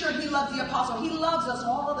preacher. He loves the apostle. He loves us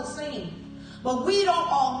all the same. But we don't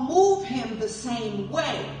all move him the same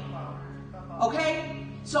way. Okay?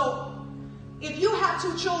 So, if you have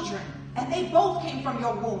 2 children and they both came from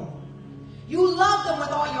your womb, you love them with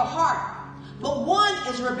all your heart. But one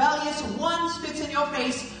is rebellious, one spits in your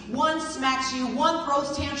face, one smacks you, one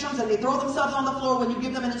throws tantrums and they throw themselves on the floor when you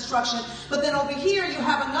give them an instruction. But then over here you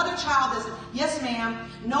have another child that's, yes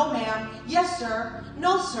ma'am, no ma'am, yes sir,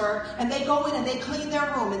 no sir. And they go in and they clean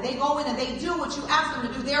their room and they go in and they do what you ask them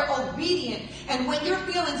to do. They're obedient. And when you're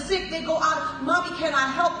feeling sick, they go out, mommy, can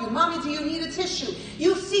I help you? Mommy, do you need a tissue?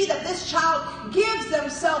 You see that this child gives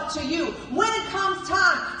themselves to you. When it comes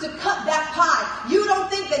time to cut that pie, you don't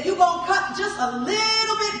think that you're going to cut just a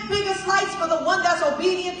little bit bigger slice for the one that's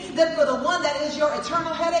obedient than for the one that is your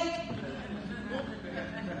eternal headache?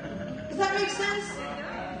 Does that make sense?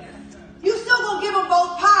 You still gonna give them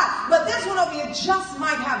both pie, but this one over here just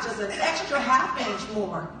might have just an extra ½ inch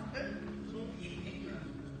more.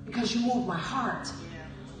 Because you move my heart.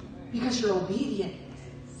 Because you're obedient.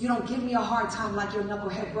 You don't give me a hard time like your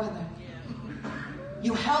knucklehead brother.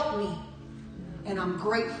 You help me, and I'm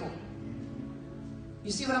grateful.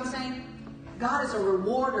 You see what I'm saying? God is a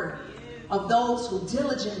rewarder of those who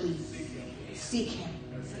diligently seek him.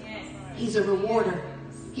 He's a rewarder.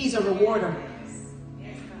 He's a rewarder.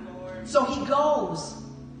 So he goes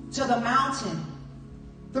to the mountain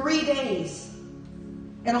 3 days.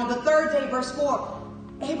 And on the 3rd day, verse 4,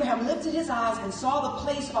 Abraham lifted his eyes and saw the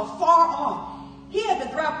place afar off. He had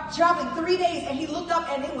been traveling 3 days and he looked up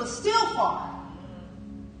and it was still far.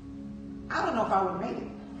 I don't know if I would have made it.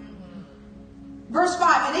 Verse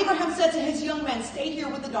 5, and Abraham said to his young men, stay here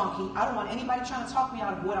with the donkey. I don't want anybody trying to talk me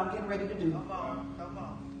out of what I'm getting ready to do. Come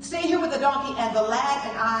on. Stay here with the donkey, and the lad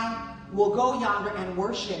and I will go yonder and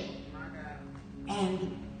worship.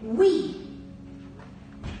 And we.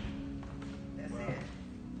 That's it.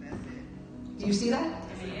 Do you see that?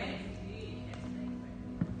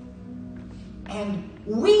 And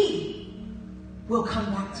we will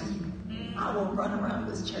come back to you. I will run around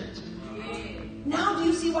this church. Now do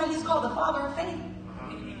you see why he's called the father of faith?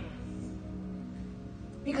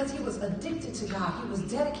 Because he was addicted to God. He was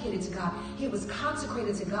dedicated to God. He was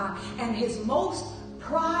consecrated to God. And his most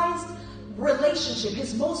prized relationship,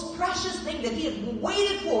 his most precious thing that he had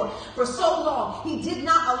waited for so long, he did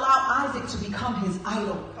not allow Isaac to become his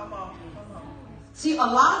idol. Come on. See, a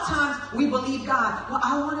lot of times we believe God, well,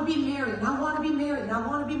 I want to be married, and I want to be married, and I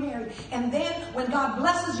want to be married. And then when God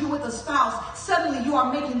blesses you with a spouse, suddenly you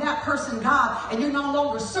are making that person God, and you're no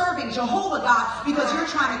longer serving Jehovah God because you're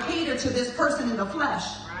trying to cater to this person in the flesh.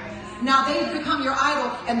 Now they've become your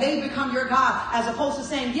idol and they've become your God, as opposed to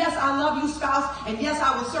saying, yes, I love you, spouse, and yes,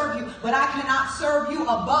 I will serve you, but I cannot serve you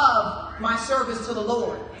above my service to the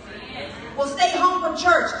Lord. Well, stay home from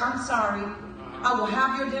church. I'm sorry. I will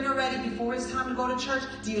have your dinner ready before it's time to go to church.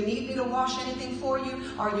 Do you need me to wash anything for you?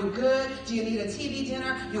 Are you good? Do you need a TV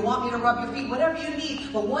dinner? You want me to rub your feet? Whatever you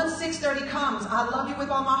need. But once 6:30 comes, I love you with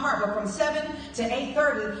all my heart. But from 7 to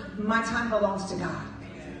 8:30, my time belongs to God.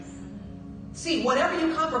 See, whatever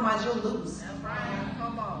you compromise, you'll lose.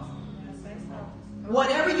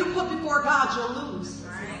 Whatever you put before God, you'll lose.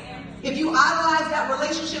 If you idolize that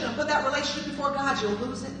relationship and put that relationship before God, you'll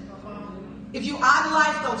lose it. If you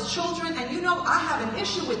idolize those children, and you know I have an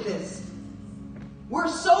issue with this. We're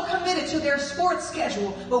so committed to their sports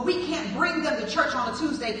schedule, but we can't bring them to church on a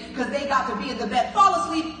Tuesday because they got to be in the bed. Fall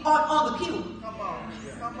asleep on the pew.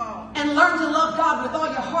 And learn to love God with all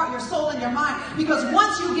your heart, your soul, and your mind. Because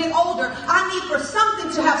once you get older, I need for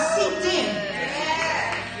something to have seeped in.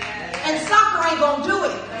 And soccer ain't going to do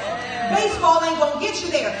it. Baseball ain't going to get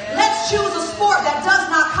you there. Let's choose a sport that does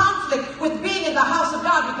not conflict with being in the house of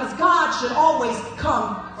God, because God should always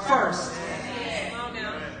come first.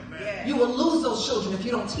 You will lose those children if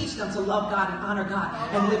you don't teach them to love God and honor God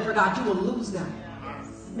and live for God. You will lose them.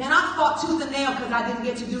 Man, I fought tooth and nail because I didn't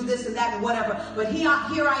get to do this and that and whatever. But here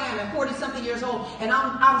I am at 40-something years old, and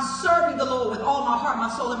I'm serving the Lord with all my heart, my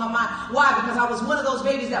soul, and my mind. Why? Because I was one of those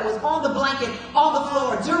babies that was on the blanket, on the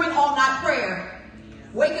floor, during all-night prayer.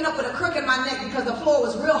 waking up with a crook in my neck because the floor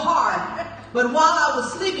was real hard. But while I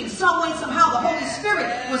was sleeping, some way, somehow, the Holy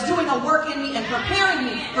Spirit was doing a work in me and preparing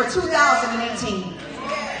me for 2018.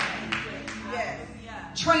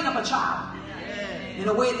 Train up a child in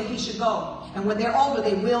a way that he should go. And when they're older,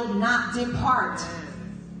 they will not depart.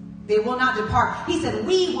 They will not depart. He said,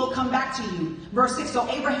 we will come back to you. Verse 6, so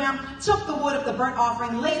Abraham took the wood of the burnt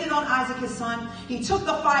offering, laid it on Isaac his son. He took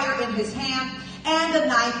the fire in his hand and a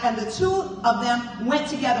knife, and the two of them went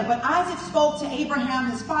together. But Isaac spoke to Abraham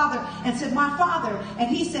his father and said, my father. And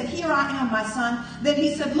he said, here I am, my son. Then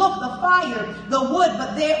he said, look, the fire, the wood,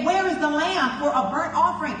 but where is the lamb for a burnt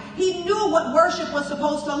offering? He knew what worship was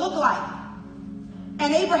supposed to look like.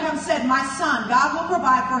 And Abraham said, my son, God will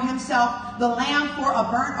provide for himself the lamb for a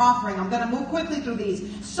burnt offering. I'm going to move quickly through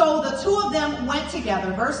these. So the two of them went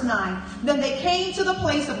together. Verse 9. Then they came to the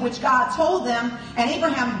place of which God told them, and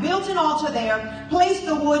Abraham built an altar there, placed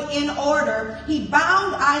the wood in order. He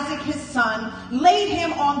bound Isaac his son, laid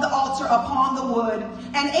him on the altar upon the wood,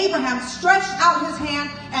 and Abraham stretched out his hand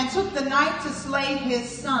and took the knife to slay his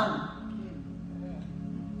son.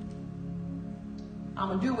 I'm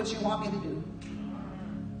going to do what you want me to do.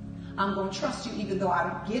 I'm going to trust you even though I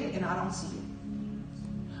don't get it and I don't see it.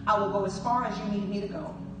 I will go as far as you need me to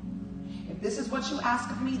go. If this is what you ask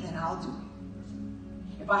of me, then I'll do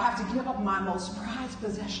it. If I have to give up my most prized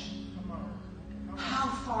possession, how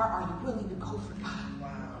far are you willing to go for God?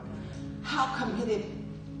 How committed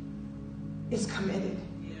is committed?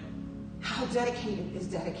 How dedicated is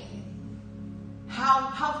dedicated? How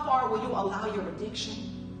far will you allow your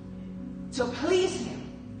addiction to please him,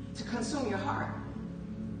 to consume your heart?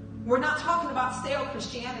 We're not talking about stale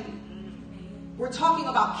Christianity. We're talking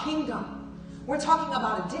about kingdom. We're talking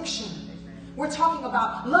about addiction. We're talking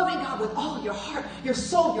about loving God with all your heart, your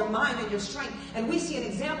soul, your mind, and your strength. And we see an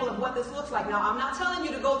example of what this looks like. Now, I'm not telling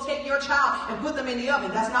you to go take your child and put them in the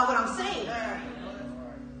oven. That's not what I'm saying.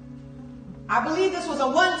 I believe this was a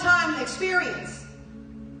one-time experience.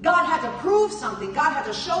 God had to prove something. God had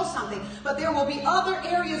to show something. But there will be other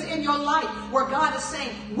areas in your life where God is saying,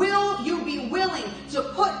 will you be willing to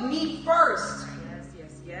put me first?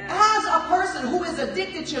 Yes. As a person who is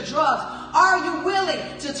addicted to drugs, are you willing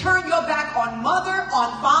to turn your back on mother,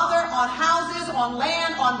 on father, on houses, on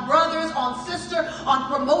land, on brothers, on sister,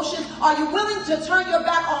 on promotions? Are you willing to turn your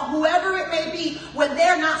back on whoever it may be when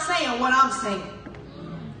they're not saying what I'm saying?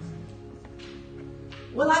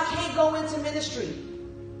 Well, I can't go into ministry.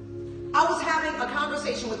 I was having a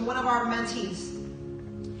conversation with one of our mentees,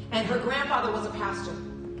 and her grandfather was a pastor.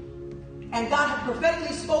 And God had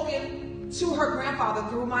prophetically spoken to her grandfather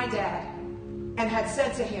through my dad and had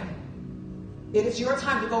said to him, it is your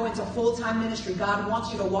time to go into full-time ministry. God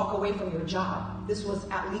wants you to walk away from your job. This was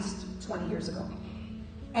at least 20 years ago.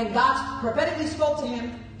 And God prophetically spoke to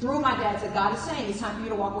him through my dad, said, God is saying it's time for you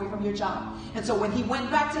to walk away from your job. And so when he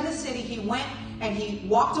went back to his city, he went and he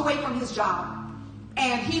walked away from his job.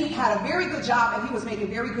 And he had a very good job, and he was making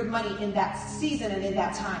very good money in that season and in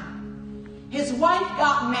that time. His wife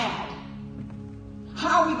got mad.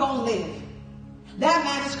 How are we going to live? That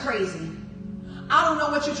man is crazy. I don't know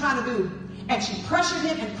what you're trying to do. And she pressured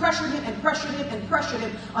him and pressured him and pressured him and pressured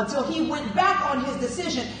him until he went back on his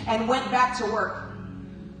decision and went back to work.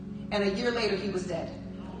 And a year later, he was dead.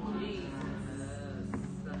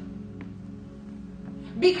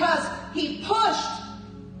 Because he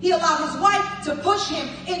allowed his wife to push him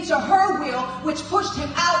into her will, which pushed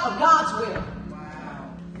him out of God's will. Wow.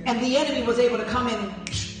 And the enemy was able to come in and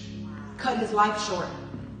cut his life short.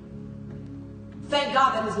 Thank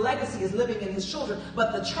God that his legacy is living in his children.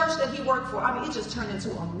 But the church that he worked for, it just turned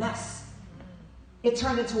into a mess. It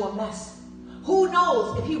turned into a mess. Who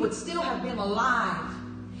knows if he would still have been alive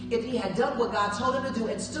if he had done what God told him to do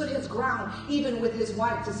and stood his ground, even with his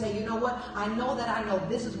wife, to say, you know what, I know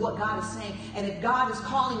this is what God is saying. And if God is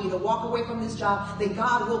calling me to walk away from this job, then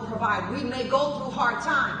God will provide. We may go through hard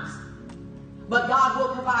times, but God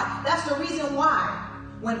will provide. That's the reason why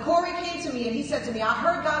when Corey came to me and he said to me, I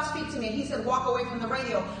heard God speak to me, and he said, walk away from the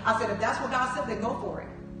radio. I said, if that's what God said, then go for it.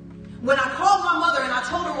 When I called my mother and I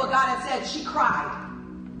told her what God had said, she cried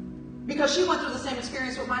because she went through the same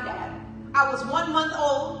experience with my dad. I was 1 month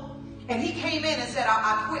old, and he came in and said,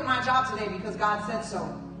 I quit my job today because God said so.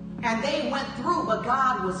 And they went through, but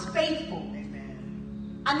God was faithful.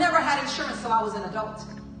 Amen. I never had insurance till I was an adult.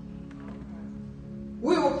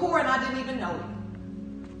 We were poor, and I didn't even know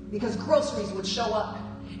it because groceries would show up.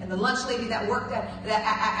 And the lunch lady that worked at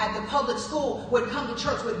the public school would come to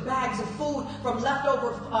church with bags of food from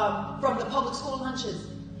leftover from the public school lunches.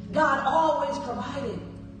 God always provided.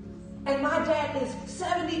 And my dad is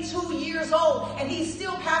 72 years old, and he's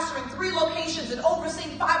still pastoring 3 locations and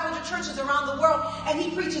overseeing 500 500 churches around the world, and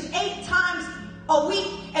he preaches 8 times a week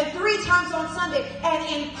and 3 times on Sunday,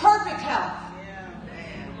 and in perfect health,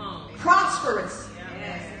 prosperous,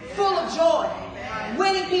 full of joy,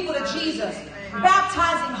 winning people to Jesus,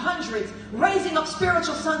 baptizing hundreds, raising up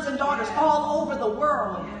spiritual sons and daughters all over the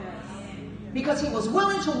world. Because he was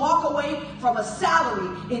willing to walk away from a salary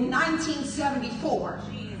in 1974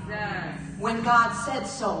 when God said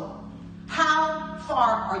so. How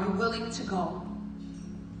far are you willing to go?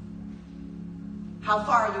 How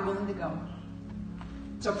far are you willing to go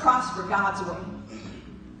to prosper God's way?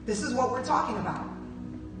 This is what we're talking about.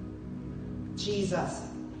 Jesus.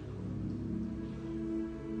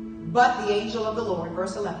 But the angel of the Lord,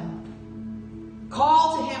 verse 11,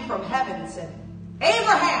 called to him from heaven and said,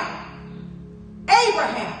 Abraham!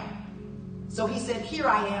 Abraham! So he said, here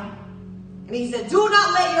I am. And he said, do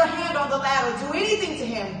not lay your hand on the lad or do anything to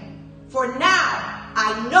him. For now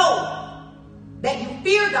I know that you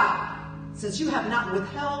fear God, since you have not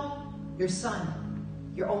withheld your son,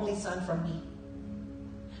 your only son, from me.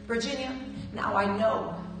 Virginia, now I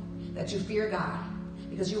know that you fear God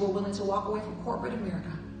because you were willing to walk away from corporate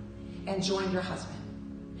America and join your husband.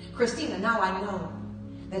 Christina, now I know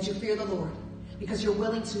that you fear the Lord because you're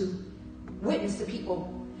willing to witness to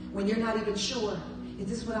people when you're not even sure, is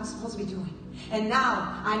this what I'm supposed to be doing? And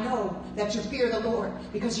now I know that you fear the Lord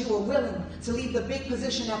because you were willing to leave the big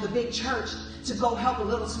position at the big church to go help a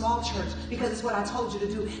little small church because it's what I told you to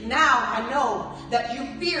do. Now I know that you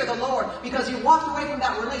fear the Lord because you walked away from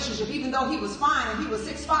that relationship even though he was fine and he was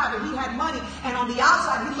 6'5" and he had money, and on the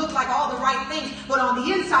outside he looked like all the right things, but on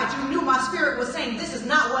the inside you knew my spirit was saying, this is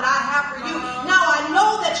not what I have for you. Now I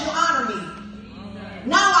know that you honor me.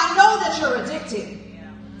 Now I know that you're addicted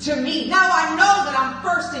to me. Now I know that I'm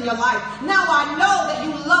first in your life. Now I know that you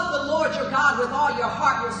love the Lord your God with all your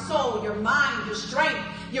heart, your soul, your mind, your strength,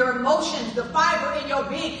 your emotions, the fiber in your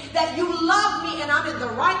being, that you love me and I'm in the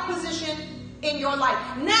right position in your life.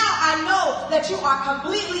 Now I know that you are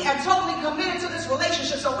completely and totally committed to this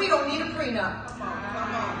relationship, so we don't need a prenup.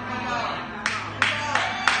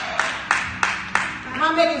 Am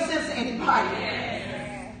I making sense to anybody?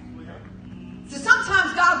 So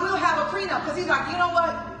sometimes God will have a prenup because he's like, you know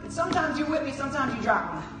what? Sometimes you're with me, sometimes you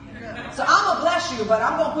drop me. So I'm going to bless you, but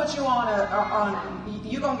I'm going to put you on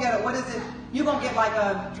you're going to get what is it? You're going to get like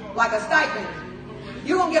a stipend.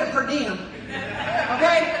 You're going to get a per diem.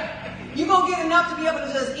 Okay? You're going to get enough to be able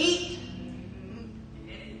to just eat.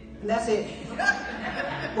 And that's it.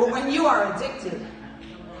 But when you are addicted,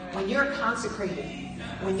 when you're consecrated,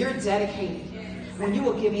 when you're dedicated, when you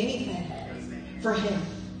will give anything for him,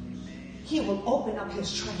 he will open up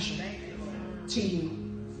his treasure to you.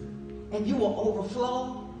 And you will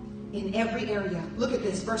overflow in every area. Look at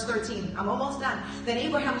this, verse 13. I'm almost done. Then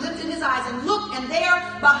Abraham lifted his eyes and looked, and there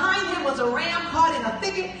behind him was a ram caught in a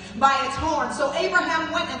thicket by its horn. So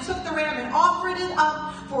Abraham went and took the ram and offered it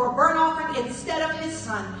up for a burnt offering instead of his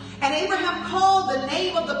son. And Abraham called the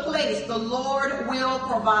name of the place, the Lord will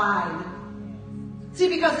provide. See,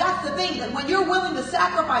 because that's the thing, that when you're willing to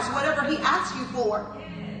sacrifice whatever he asks you for,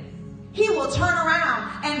 he will turn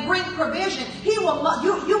around and bring provision. He will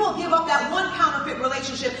you will give up that one counterfeit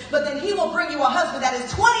relationship, but then he will bring you a husband that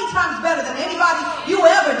is 20 times better than anybody you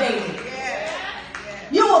ever dated.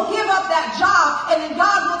 You will give up that job, and then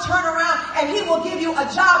God will turn around and he will give you a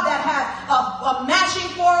job that has a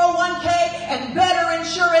matching 401k and better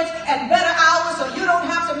insurance and better hours, so you don't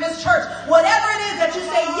have to miss church. Whatever it is that you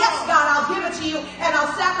say, yes, God, I'll give it to you and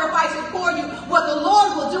I'll sacrifice it for you. What the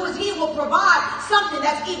Lord will do is he will provide something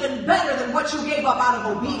that's even better than what you gave up out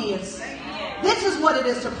of obedience. This is what it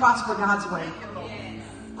is to prosper God's way.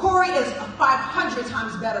 Corey is 500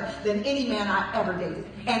 times better than any man I ever dated,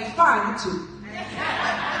 and fine too.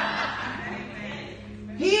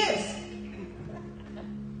 He is.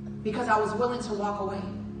 Because I was willing to walk away.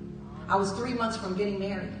 I was 3 months from getting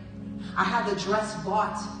married. I had the dress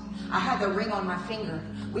bought. I had the ring on my finger.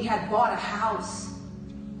 We had bought a house.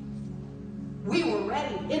 We were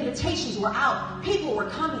ready. Invitations were out. People were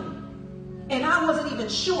coming. And I wasn't even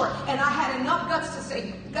sure. And I had enough guts to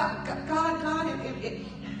say, God,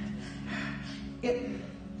 if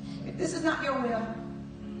this is not your will,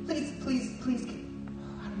 please,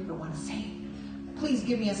 I don't even want to say it. Please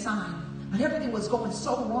give me a sign. But everything was going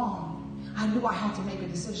so wrong, I knew I had to make a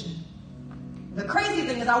decision. The crazy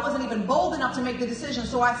thing is I wasn't even bold enough to make the decision,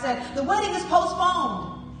 so I said, the wedding is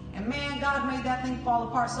postponed. And man, God made that thing fall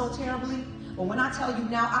apart so terribly. But when I tell you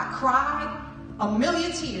now, I cried a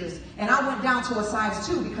million tears, and I went down to a size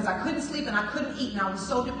 2 because I couldn't sleep and I couldn't eat, and I was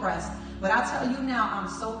so depressed. But I tell you now, I'm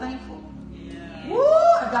so thankful. Woo!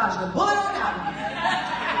 I dodged a bullet on that one.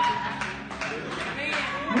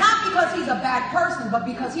 Not because he's a bad person, but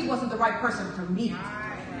because he wasn't the right person for me.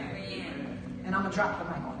 And I'm going to drop the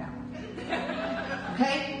mic on that one.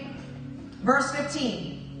 Okay? Verse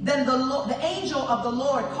 15. Then the angel of the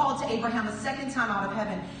Lord called to Abraham a second time out of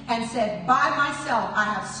heaven and said, by myself I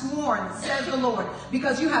have sworn, says the Lord,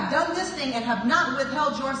 because you have done this thing and have not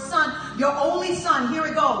withheld your son, your only son. Here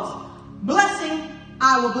it goes. Blessing,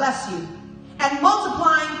 I will bless you. And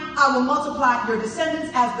multiplying, I will multiply your descendants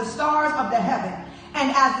as the stars of the heaven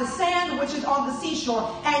and as the sand which is on the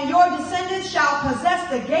seashore. And your descendants shall possess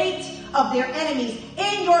the gate of their enemies.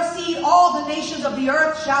 In your seed all the nations of the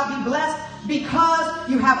earth shall be blessed, because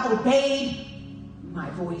you have obeyed my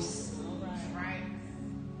voice.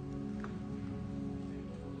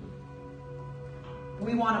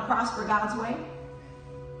 We want to prosper God's way.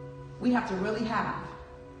 We have to really have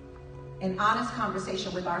an honest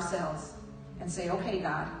conversation with ourselves and say, okay,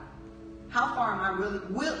 God, how far am I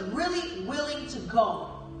really willing to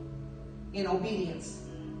go in obedience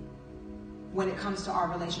when it comes to our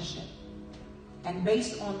relationship? And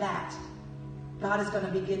based on that, God is going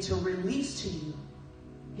to begin to release to you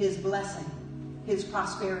his blessing, his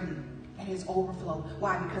prosperity, and his overflow.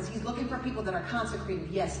 Why? Because he's looking for people that are consecrated,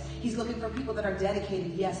 yes. He's looking for people that are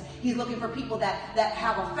dedicated, yes. He's looking for people that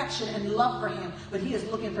have affection and love for him. But he is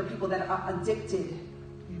looking for people that are addicted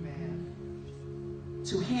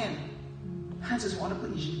to him. I just want to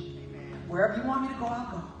please you. Wherever you want me to go, I'll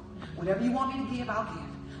go. Whatever you want me to give, I'll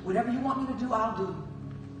give. Whatever you want me to do, I'll do.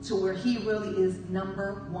 To where he really is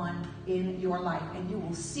number one in your life. And you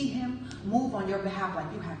will see him move on your behalf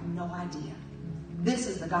like you have no idea. This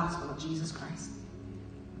is the gospel of Jesus Christ.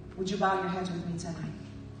 Would you bow your heads with me tonight?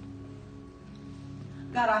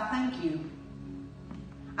 God, I thank you.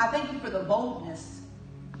 I thank you for the boldness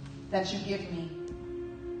that you give me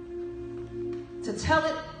to tell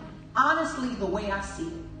it honestly the way I see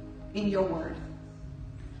it in your word.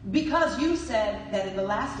 Because you said that in the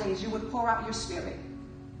last days you would pour out your spirit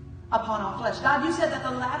upon all flesh. God, you said that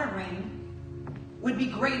the latter rain would be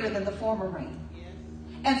greater than the former rain. Yes.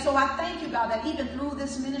 And so I thank you, God, that even through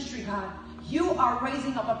this ministry, God, you are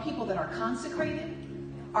raising up a people that are consecrated,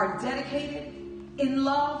 are dedicated, in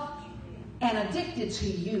love, and addicted to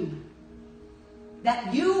you.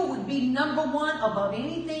 That you would be number one above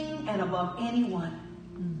anything and above anyone.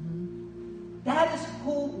 That is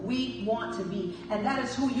who we want to be, and that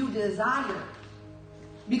is who you desire.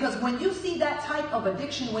 Because when you see that type of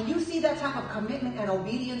addiction, when you see that type of commitment and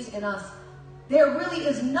obedience in us, there really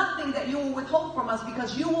is nothing that you will withhold from us,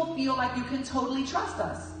 because you will feel like you can totally trust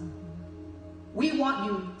us. We want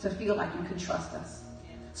you to feel like you can trust us.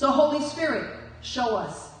 So Holy Spirit, show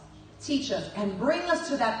us, teach us, and bring us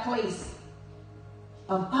to that place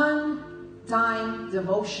of undying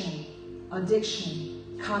devotion,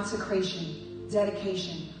 addiction, consecration,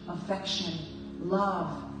 dedication, affection,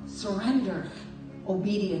 love, surrender,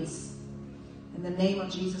 obedience. In the name of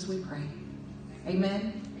Jesus we pray.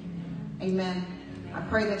 Amen. Amen. I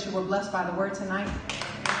pray that you were blessed by the word tonight.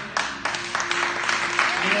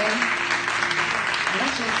 Amen.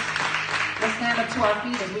 Let's stand up to our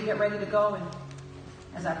feet as we get ready to go. And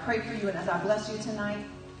as I pray for you and as I bless you tonight,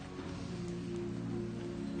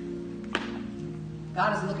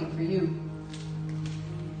 God is looking for you.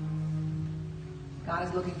 God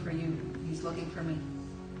is looking for you. He's looking for me.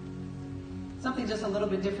 Something just a little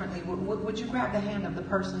bit differently. Would you grab the hand of the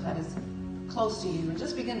person that is close to you and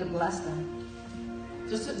just begin to bless them?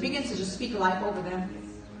 Just begin to just speak life over them.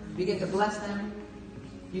 Begin to bless them.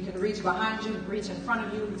 You can reach behind you, reach in front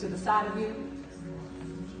of you, to the side of you.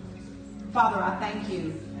 Father, I thank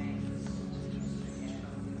you.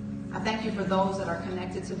 I thank you for those that are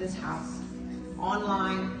connected to this house,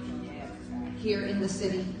 online, here in the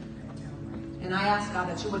city. And I ask, God,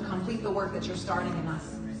 that you would complete the work that you're starting in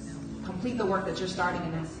us. Complete the work that you're starting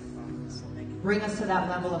in us. Bring us to that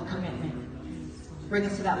level of commitment. Bring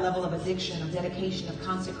us to that level of addiction, of dedication, of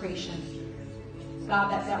consecration.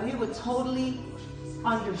 God, that we would totally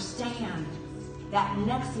understand that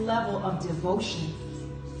next level of devotion,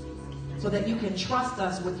 so that you can trust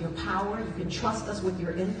us with your power. You can trust us with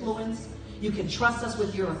your influence. You can trust us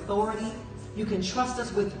with your authority. You can trust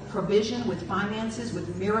us with provision, with finances,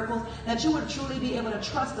 with miracles. That you would truly be able to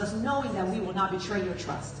trust us, knowing that we will not betray your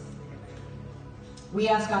trust. We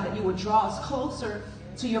ask, God, that you would draw us closer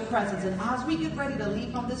to your presence. And as we get ready to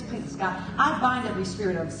leave from this place, God, I bind every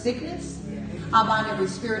spirit of sickness. I bind every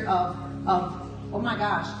spirit of oh my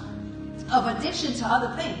gosh, of addiction to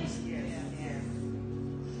other things.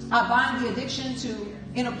 I bind the addiction to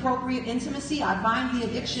inappropriate intimacy. I bind the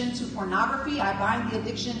addiction to pornography. I bind the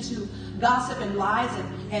addiction to gossip and lies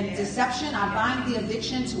and deception. I bind the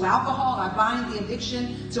addiction to alcohol. I bind the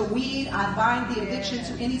addiction to weed. I bind the addiction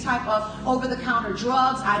to any type of over-the-counter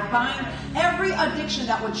drugs. I bind every addiction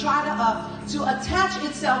that would try to attach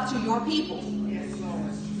itself to your people.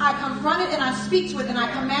 I confront it and I speak to it and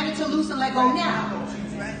I command it to loose and let go now.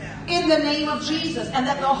 In the name of Jesus. And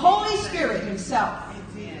that the Holy Spirit himself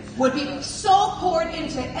would be so poured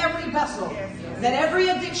into every vessel that every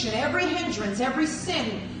addiction, every hindrance, every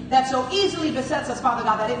sin that so easily besets us, Father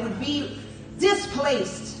God, that it would be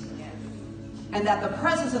displaced and that the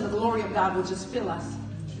presence and the glory of God would just fill us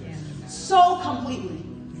so completely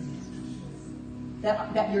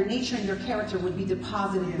that your nature and your character would be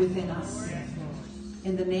deposited within us.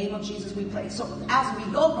 In the name of Jesus we pray. So as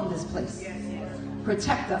we go from this place,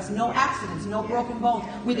 protect us. No accidents, no broken bones.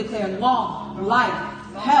 We declare long life,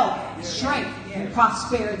 health, strength, and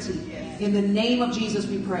prosperity. In the name of Jesus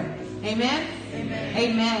we pray. Amen? Amen.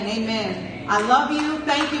 Amen. Amen. I love you.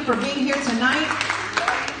 Thank you for being here tonight.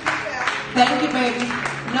 Thank you, baby.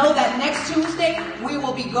 Know that next Tuesday we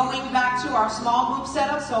will be going back to our small group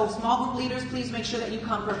setup. So small group leaders, please make sure that you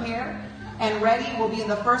come prepared and ready. We'll be in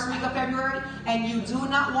the first week of February. And you do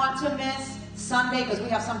not want to miss Sunday, because we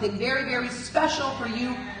have something very, very special for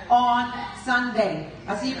you on Sunday.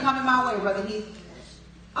 I see you coming my way, Brother Heath.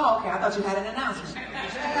 Oh, okay. I thought you had an announcement.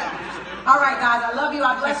 All right, guys. I love you.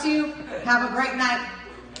 I bless you. Have a great night.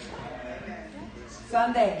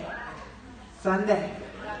 Sunday. Sunday.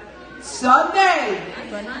 Sunday.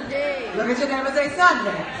 Sunday. Look at your neighbor and say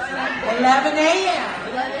Sunday. 11 a.m.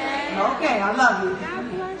 Okay. I love you.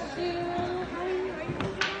 God bless you.